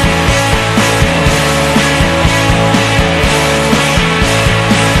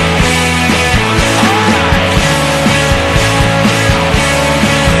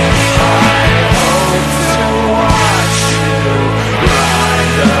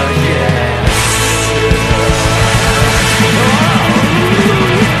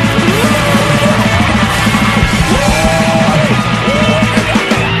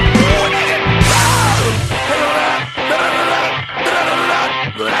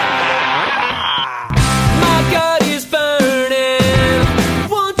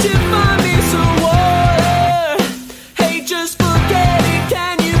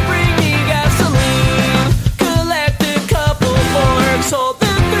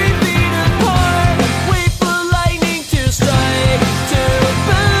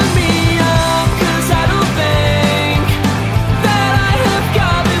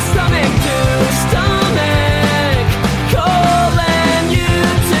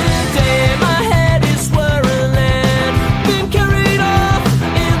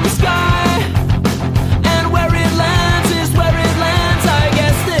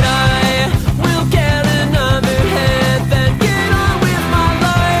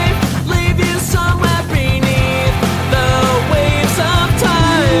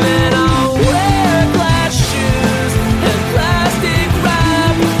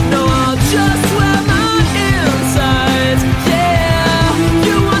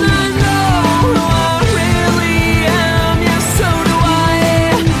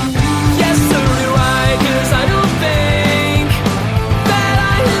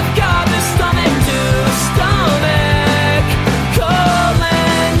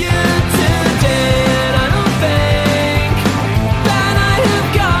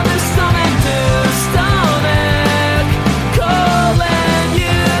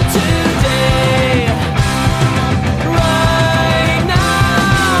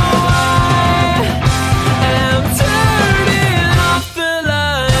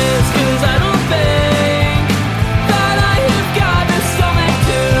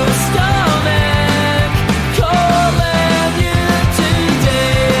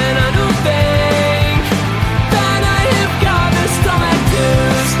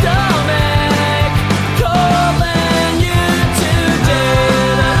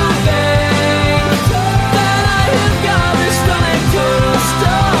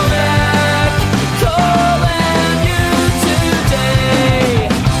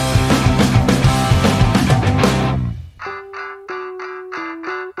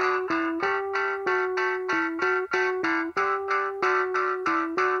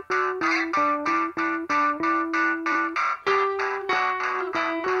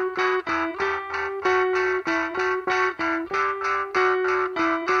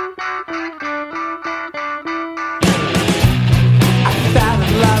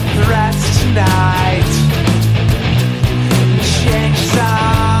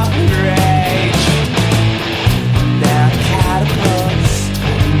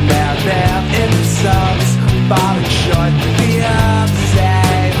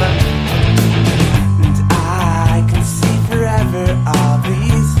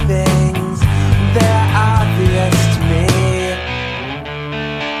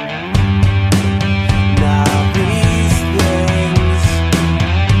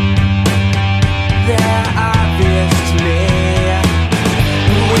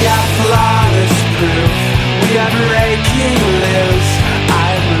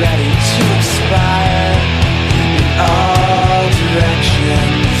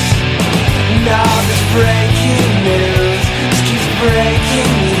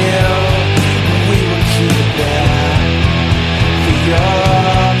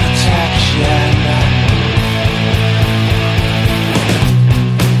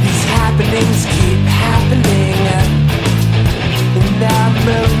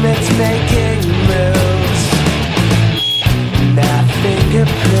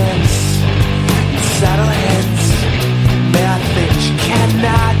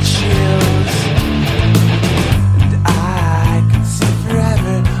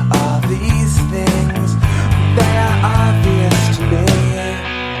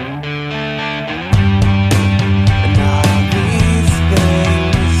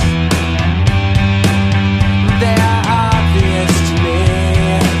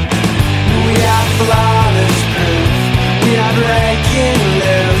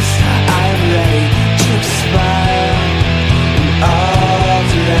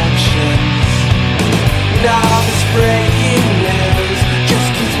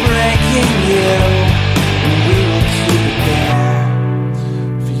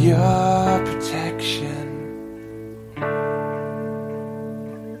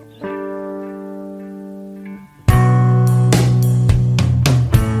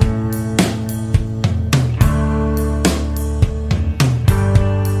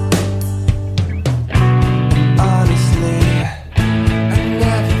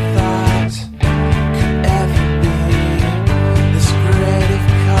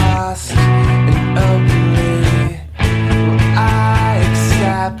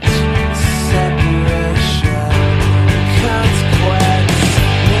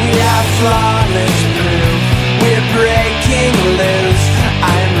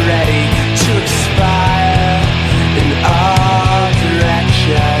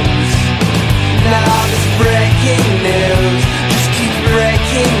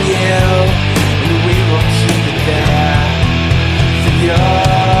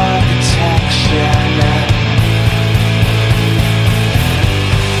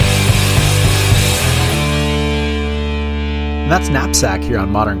 And that's Knapsack here on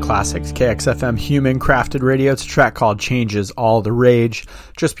Modern Classics, KXFM Human Crafted Radio. It's a track called Changes All the Rage.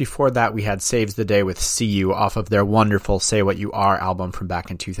 Just before that, we had Saves the Day with See You off of their wonderful Say What You Are album from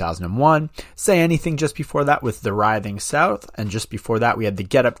back in 2001. Say Anything just before that with The Writhing South. And just before that, we had the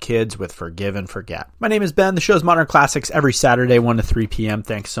Get Up Kids with Forgive and Forget. My name is Ben. The show's Modern Classics every Saturday, 1 to 3 p.m.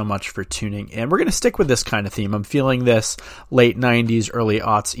 Thanks so much for tuning in. We're going to stick with this kind of theme. I'm feeling this late 90s, early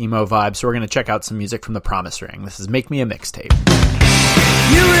aughts emo vibe, so we're going to check out some music from The Promise Ring. This is Make Me a Mixtape.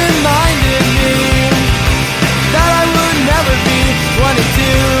 You reminded me that I would never be 22.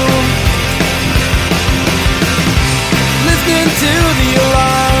 Listening to the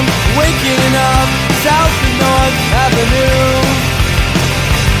alarm, waking up South and North Avenue.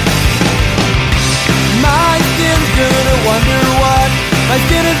 My skin's gonna wonder what, my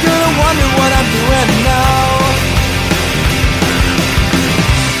skin is gonna wonder what I'm doing now.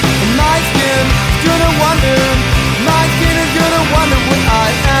 My skin is gonna wonder, my skin is gonna wonder what I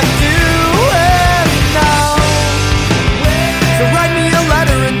am doing now. So write me a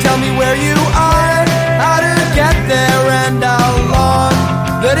letter and tell me where you are, how to get there and how long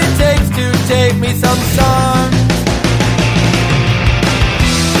that it takes to take me some songs.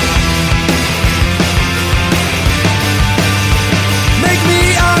 Make me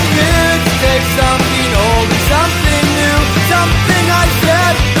a mixtape, something old and something new, something I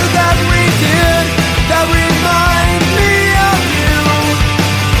said or that we did that reminds me of you.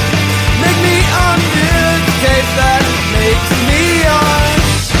 Make me a mixtape that makes me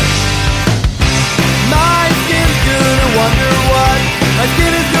yours. My skin's gonna wonder what, my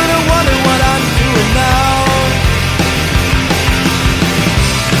skin is gonna wonder what I'm doing now.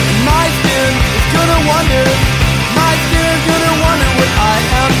 My skin is gonna wonder, my skin is gonna wonder what I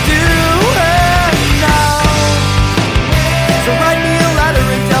am doing now. So write me a letter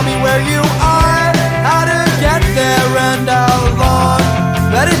and tell me where you are, how to get there and how long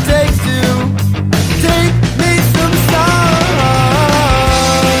that it takes to take me some songs.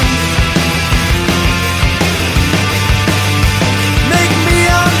 Make me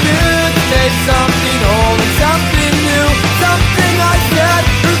a mixtape, something old and something new, something I said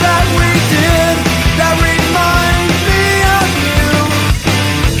or that we did that reminds me of you.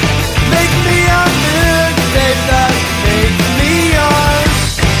 Make me a mixtape that makes me yours.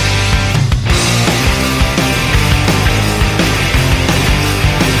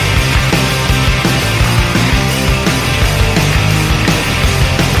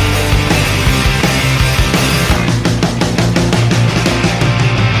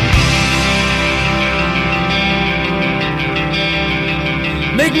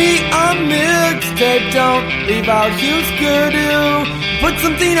 Make me a mixtape, don't leave out you skidoo. Put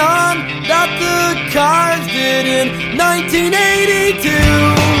something on that the Cars did in 1982.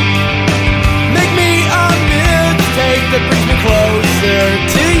 Make me a mixtape that brings me closer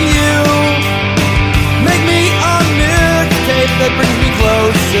to you. Make me a mixtape that brings me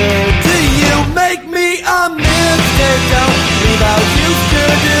closer to you. Make me a mixtape, don't leave out you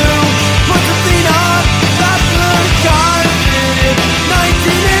skidoo. Put something on that the Cars did in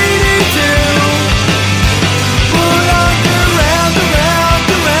 1982. Put on around, around,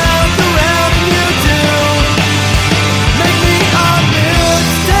 around, around you too. Make me a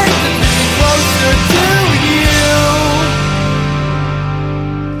mixtape.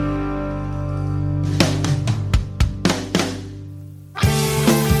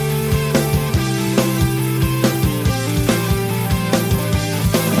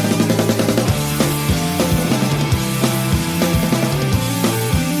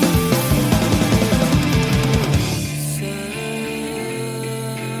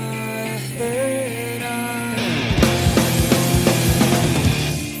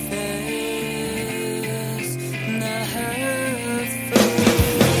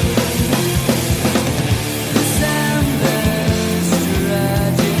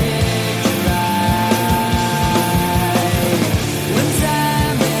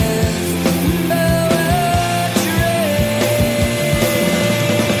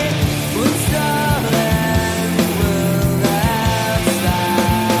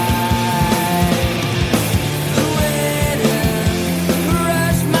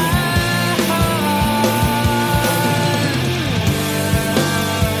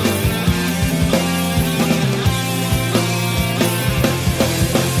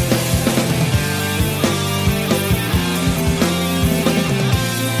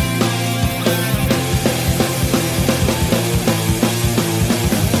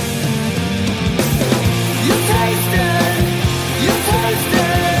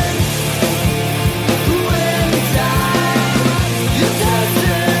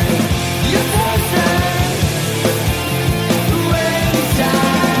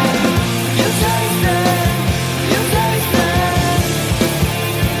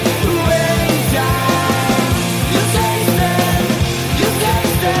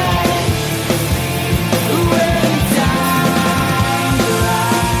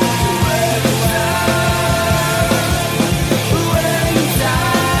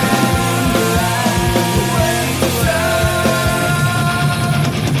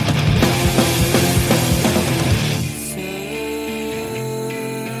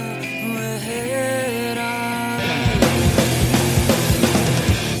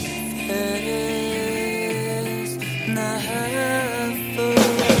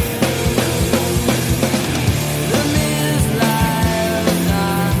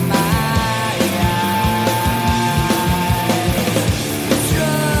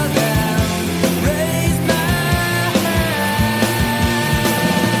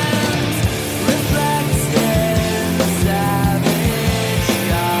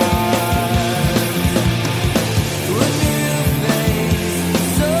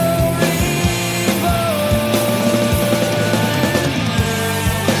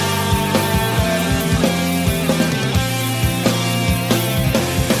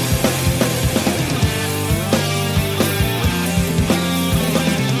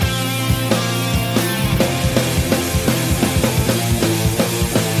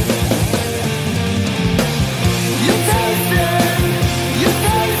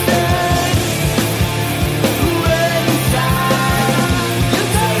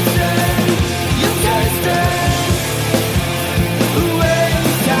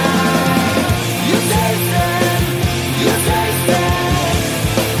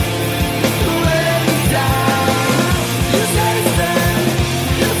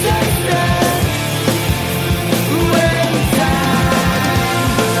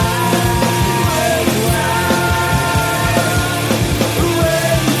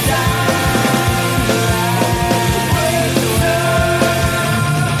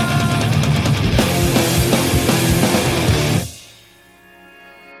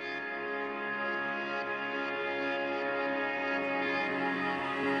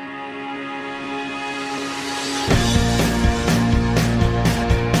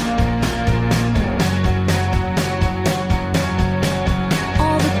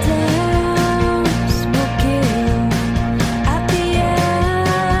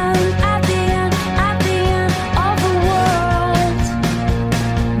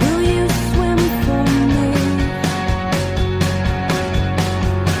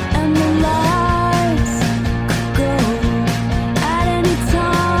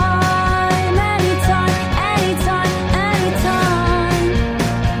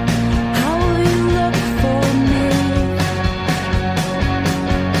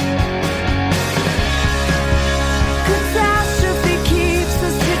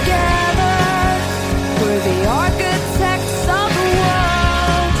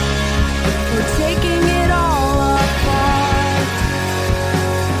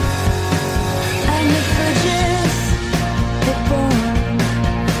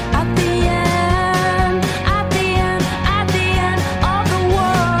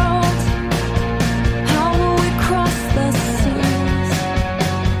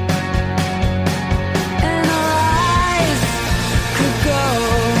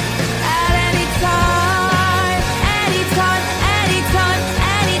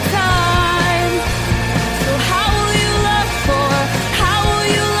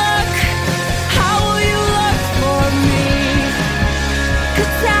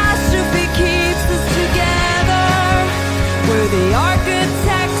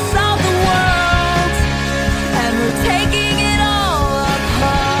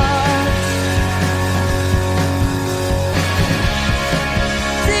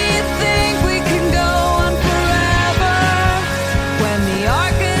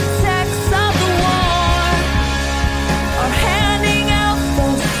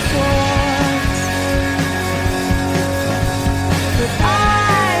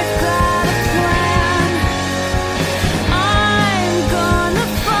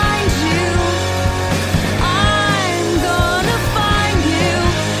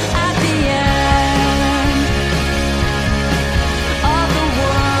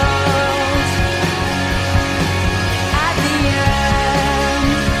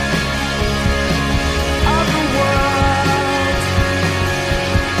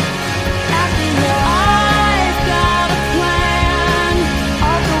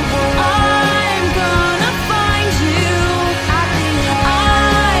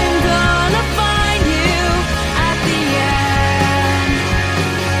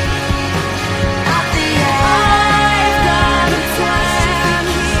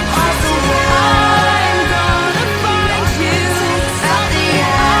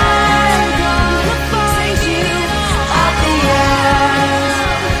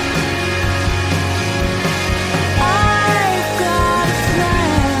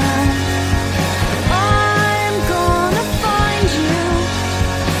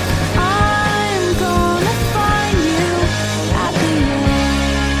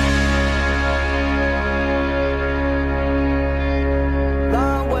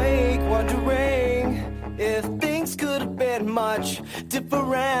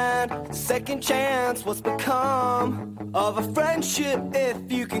 second chance, what's become of a friendship,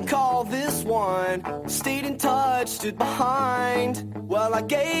 if you can call this one? Stayed in touch, stood behind. Well, I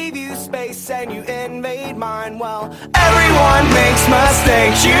gave you space and you invade mine. Well, everyone makes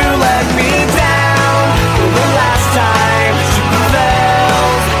mistakes, you let me down for the last time. You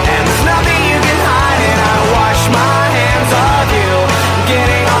prevailed, and there's nothing you can hide, and I wash my hands of you. I'm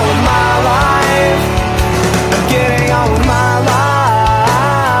getting on with my life. I'm getting on with my life.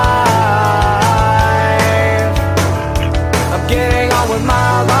 I'm getting on with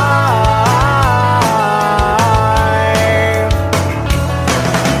my life.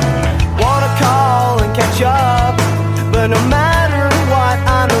 Wanna call and catch up, but no matter what,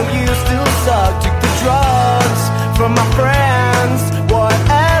 I know you still suck. Took the drugs from my friends.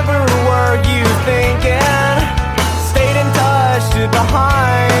 Whatever were you thinking? Stayed in touch, stood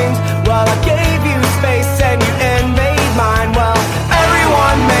behind while I gave you space and you invade mine. Well,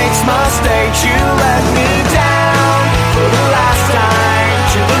 everyone makes mistakes, you let me down for the last time.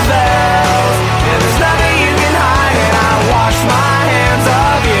 You prevailed, and there's nothing you can hide, and I wash my hands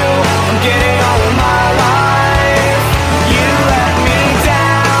of you. I'm getting on with my life. You let me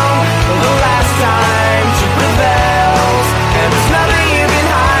down for the last time. You prevailed, and there's nothing you can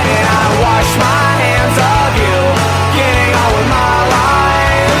hide, and I wash my hands of you. Getting on with my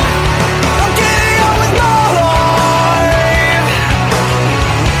life. I'm getting on with my life.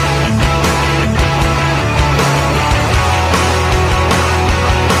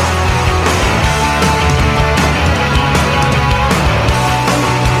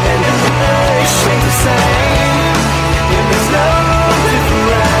 And if the earth stays the same, and there's no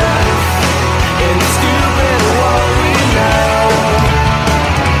difference in the stupid what we know.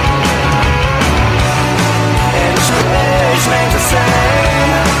 And the earth stays the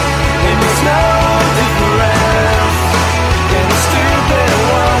same, and there's no difference in the stupid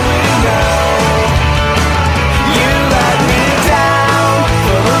what we know. You let me down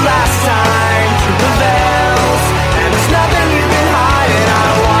for the last time. You prevailed, and there's nothing you can hide, and I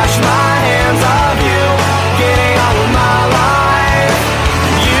wash my hands of you. Getting on with my life.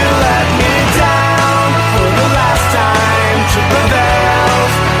 You let me down for the last time. You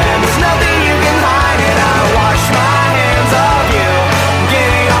prevailed, and there's nothing you can hide, and I wash my hands of you.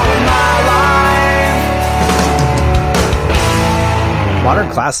 Getting on with my life. Modern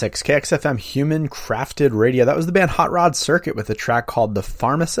Classics, KXFM Human Crafted Radio. That was the band Hot Rod Circuit with a track called The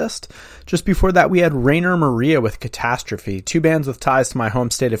Pharmacist. Just before that, we had Rainer Maria with Catastrophe, two bands with ties to my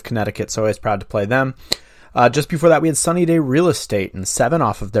home state of Connecticut, so always proud to play them. Just before that, we had Sunny Day Real Estate and 7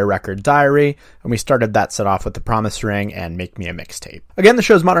 off of their record Diary, and we started that set off with The Promise Ring and Make Me a Mixtape. Again, the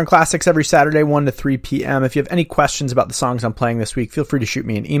show's Modern Classics every Saturday, 1 to 3 p.m. If you have any questions about the songs I'm playing this week, feel free to shoot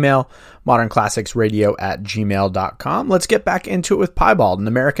me an email, modernclassicsradio@gmail.com. Let's get back into it with Piebald and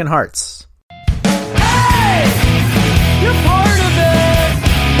American Hearts. Hey, you're part of it.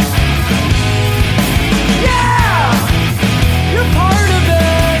 Yeah, you're part of it.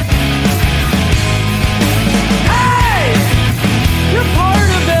 Hey, you're part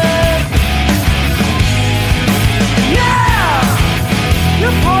of it. Yeah,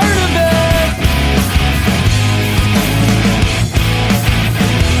 you're part of it.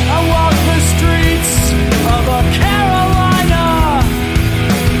 I walk the streets of a Carolina,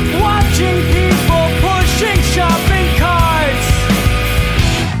 watching people pushing shopping carts.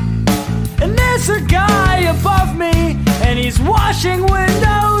 And there's a guy above me, and he's washing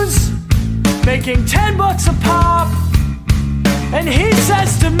windows, making $10 a pop. And he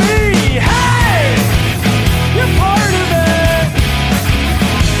says to me, hey, you're part of it.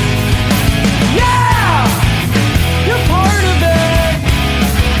 Yeah, you're part of it.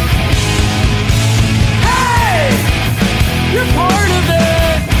 Hey, you're part of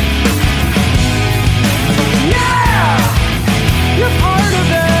it. Yeah, you're part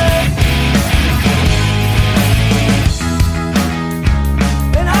of it.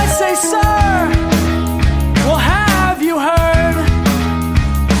 And I say, sir, well, have you heard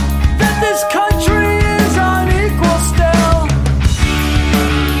that this country is unequal still?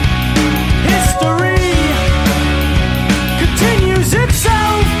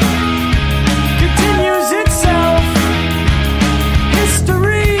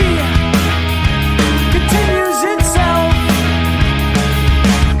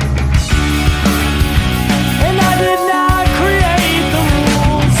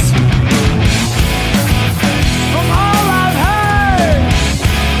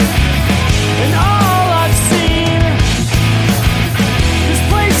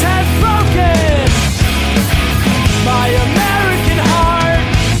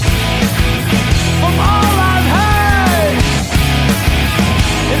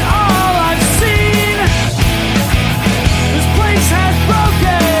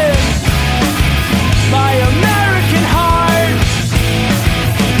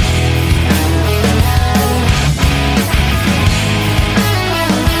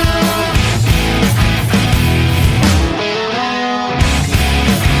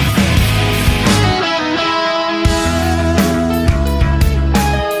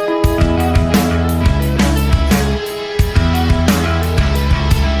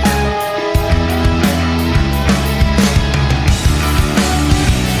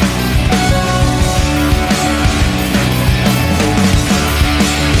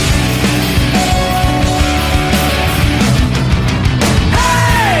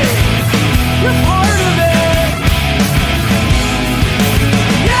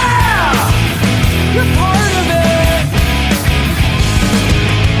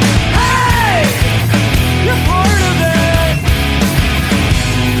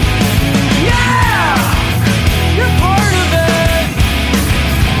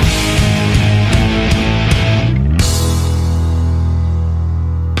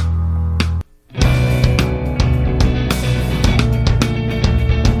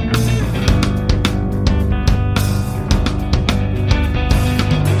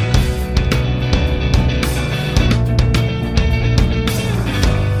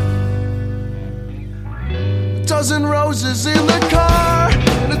 dozen roses in the car,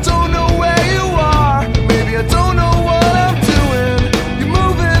 and I don't know where you are. Maybe I don't know what I'm doing. You're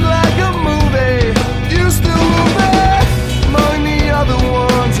moving like a movie. You still moving among the other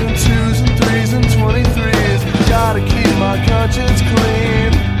ones and twos and threes and 23s. Gotta keep my conscience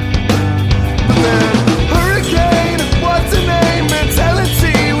clean. But then hurricane, what's the name?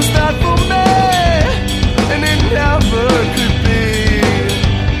 Mentality was not for me, and it never could be.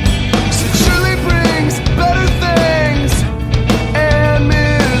 So it surely brings better things.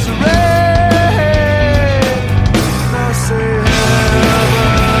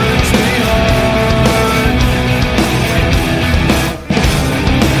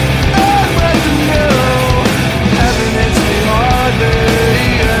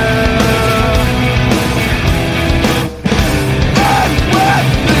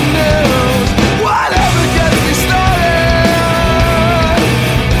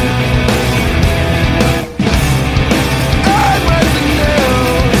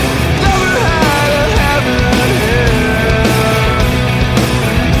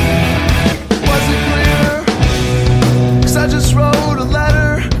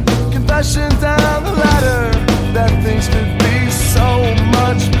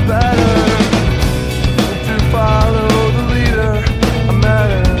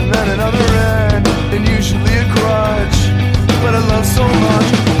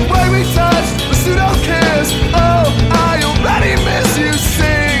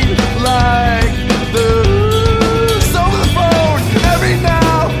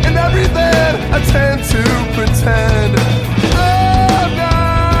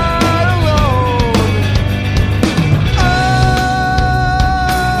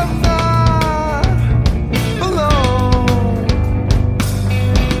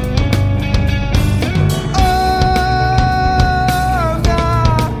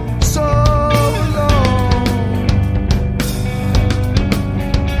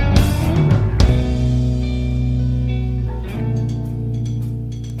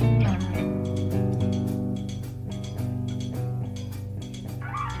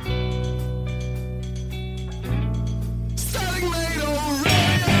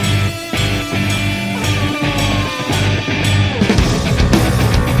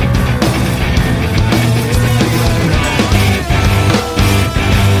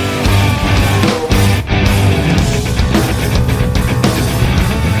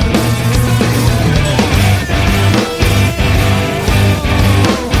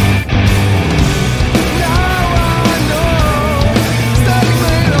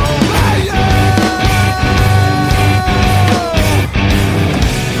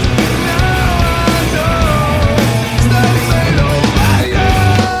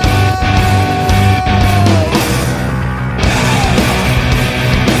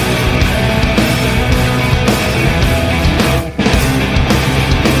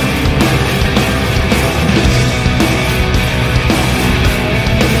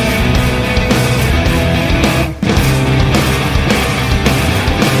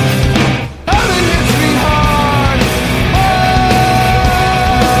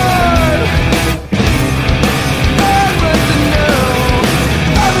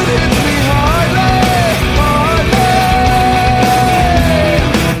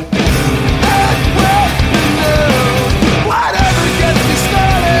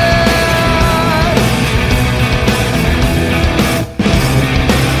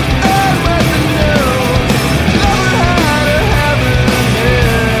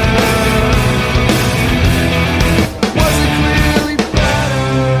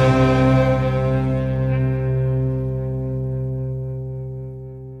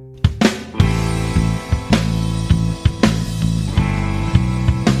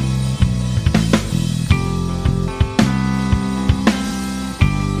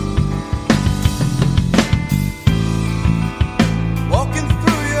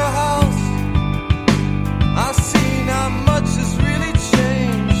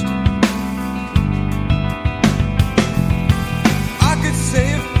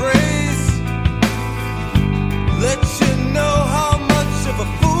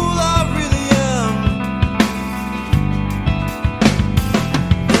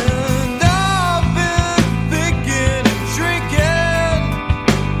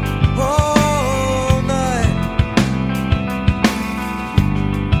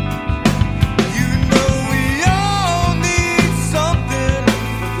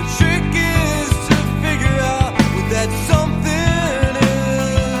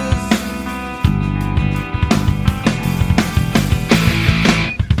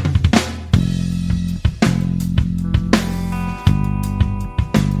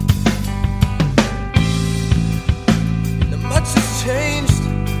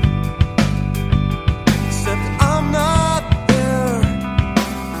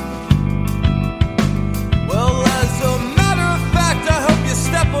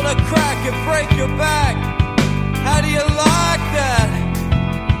 your back. How do you like that?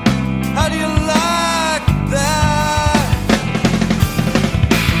 How do you like that?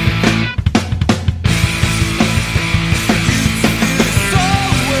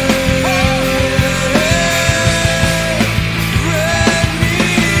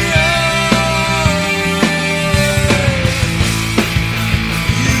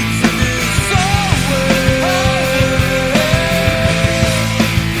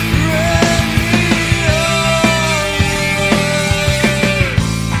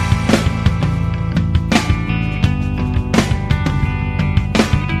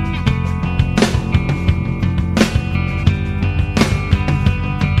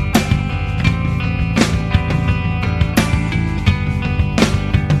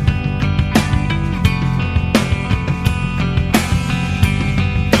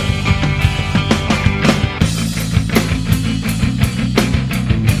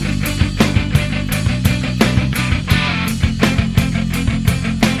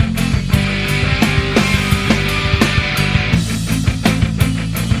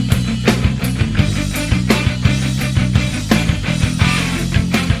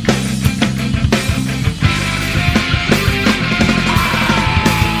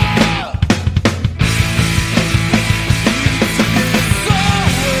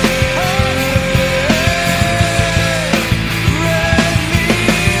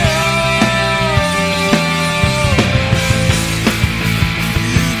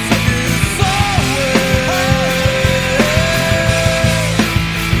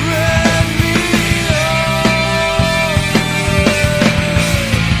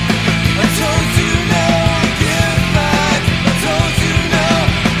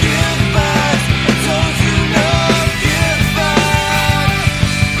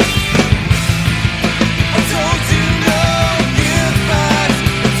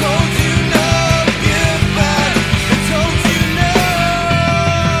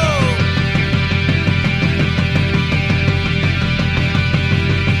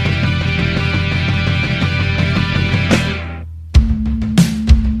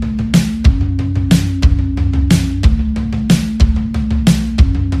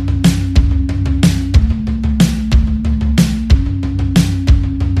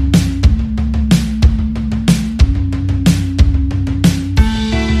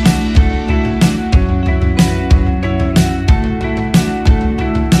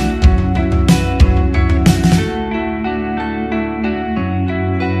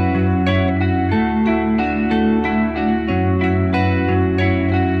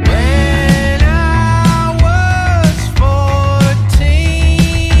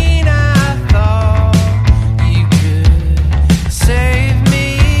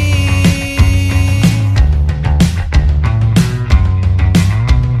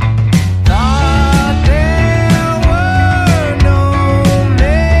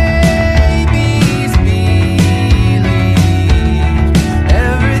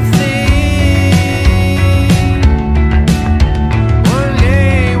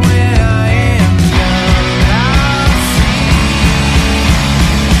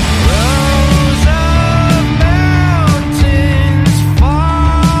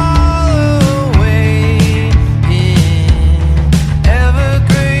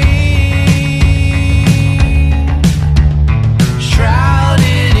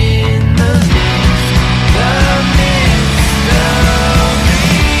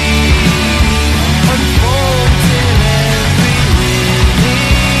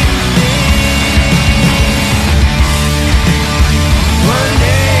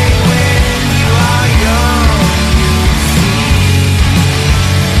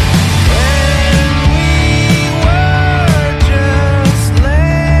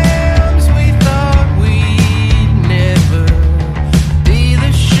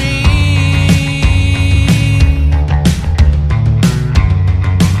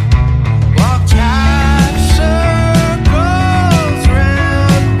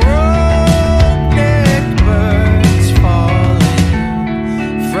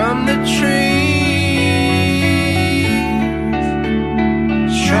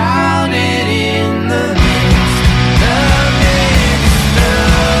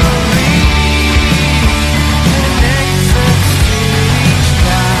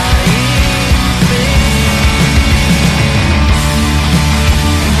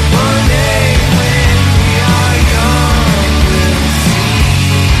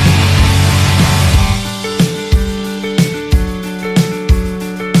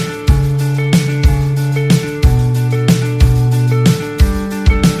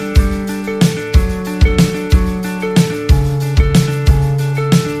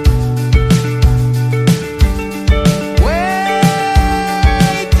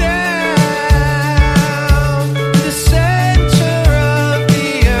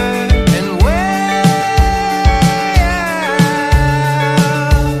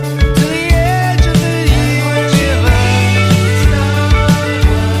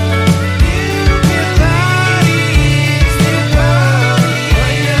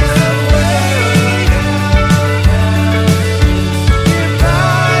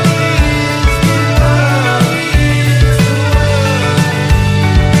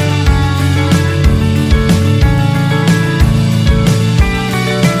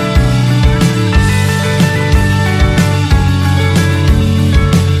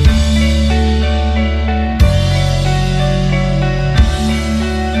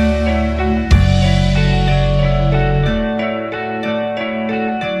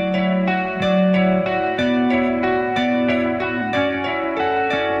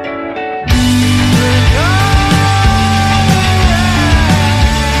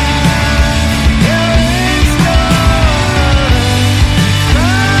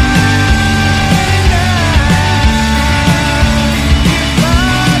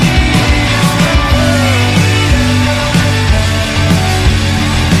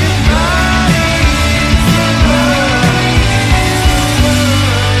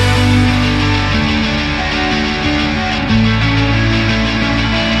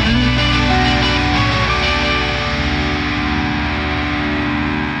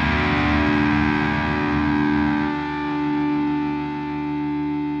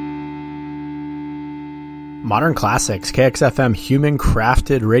 Modern Classics, KXFM Human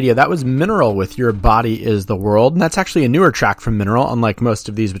Crafted Radio. That was Mineral with Your Body Is the World. And that's actually a newer track from Mineral, unlike most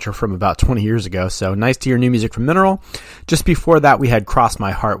of these, which are from about 20 years ago. So nice to hear new music from Mineral. Just before that, we had Cross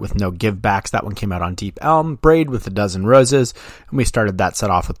My Heart with No Givebacks. That one came out on Deep Elm. Braid with A Dozen Roses. And we started that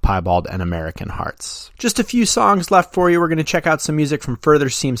set off with Piebald and American Hearts. Just a few songs left for you. We're going to check out some music from Further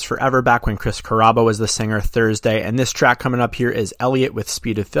Seems Forever, back when Chris Carrabba was the singer, Thursday. And this track coming up here is Elliot with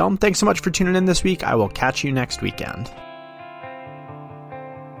Speed of Film. Thanks so much for tuning in this week. I will catch you next weekend.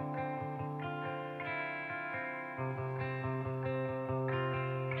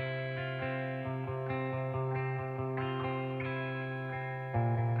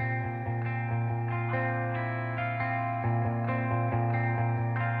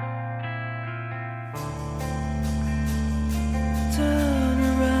 Turn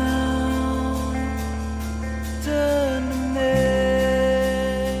around, turn to me.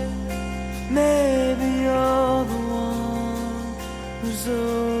 Maybe you're the one.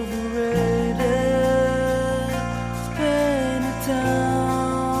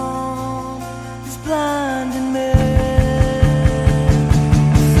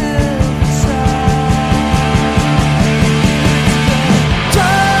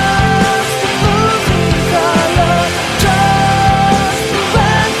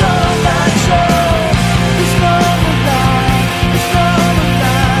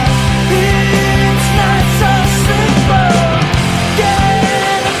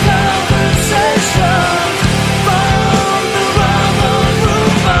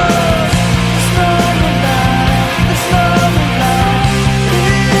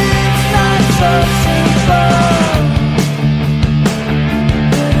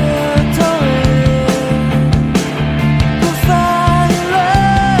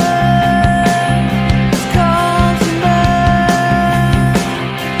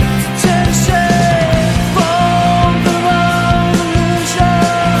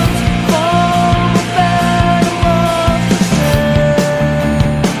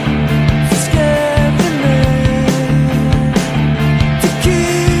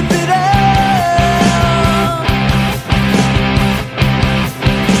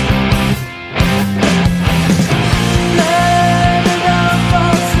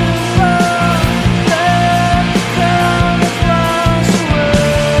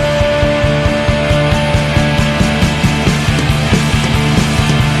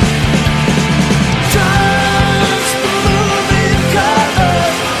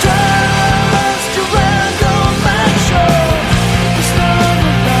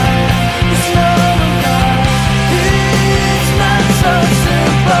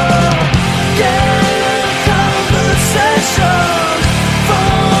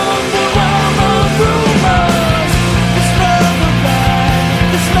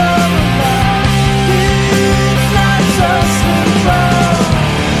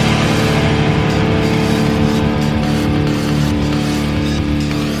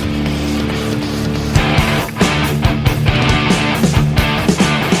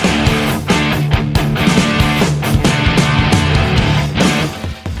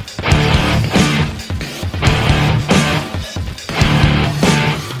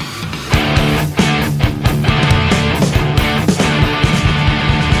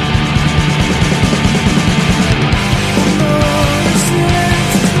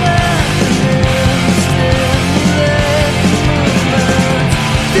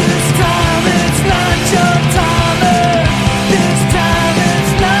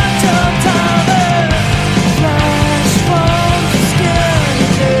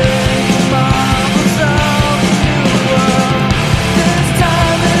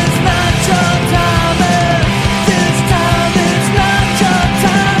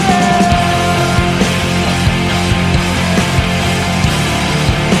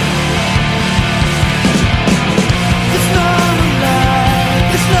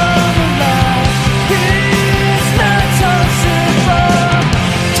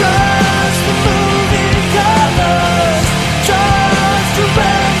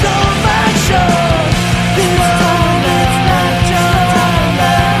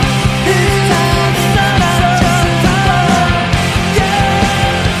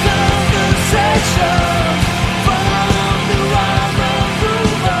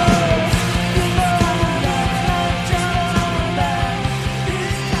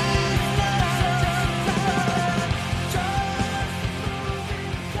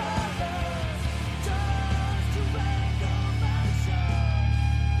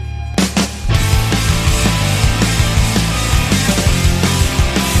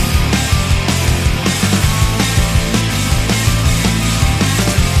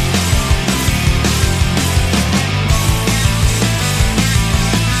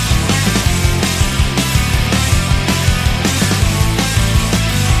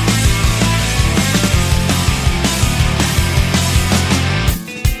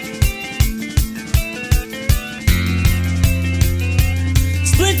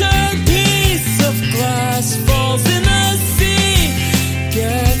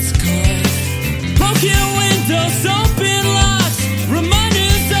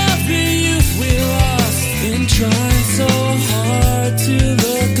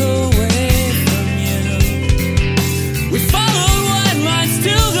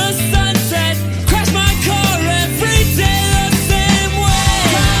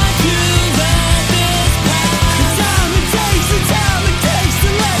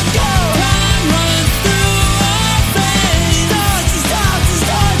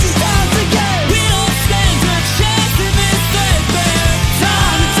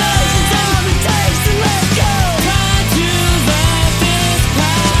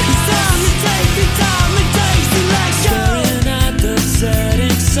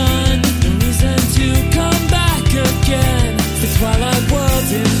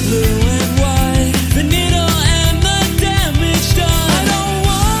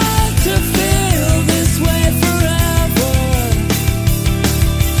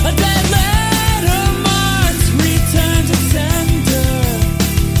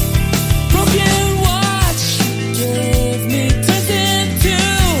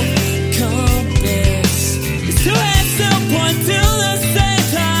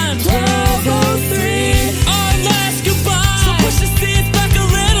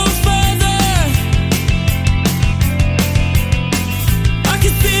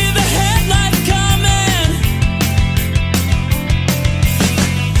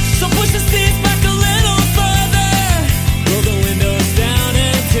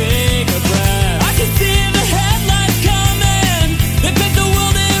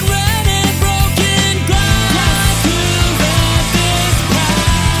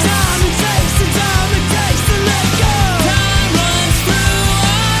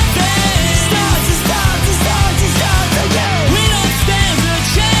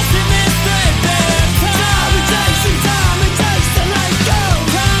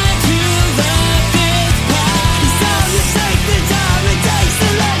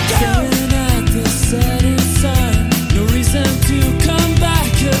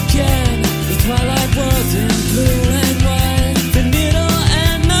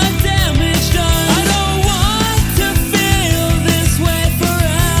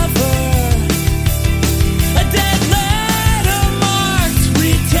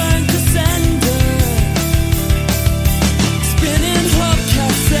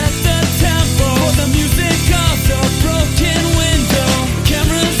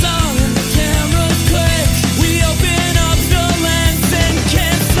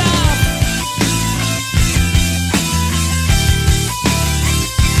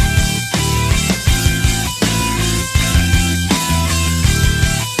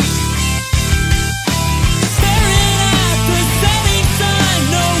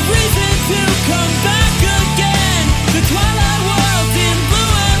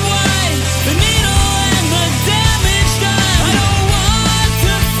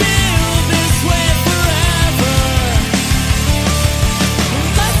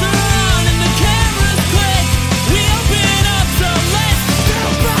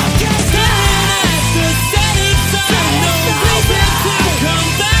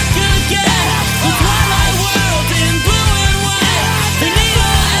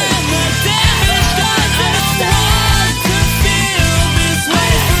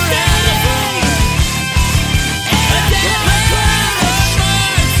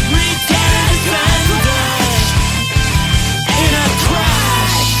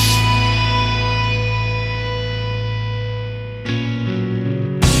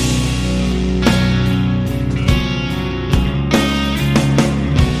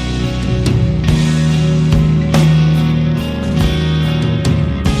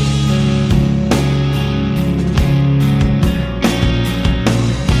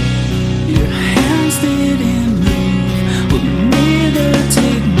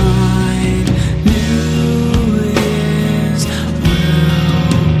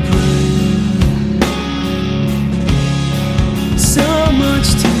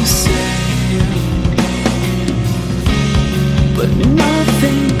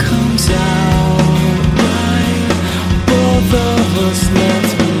 think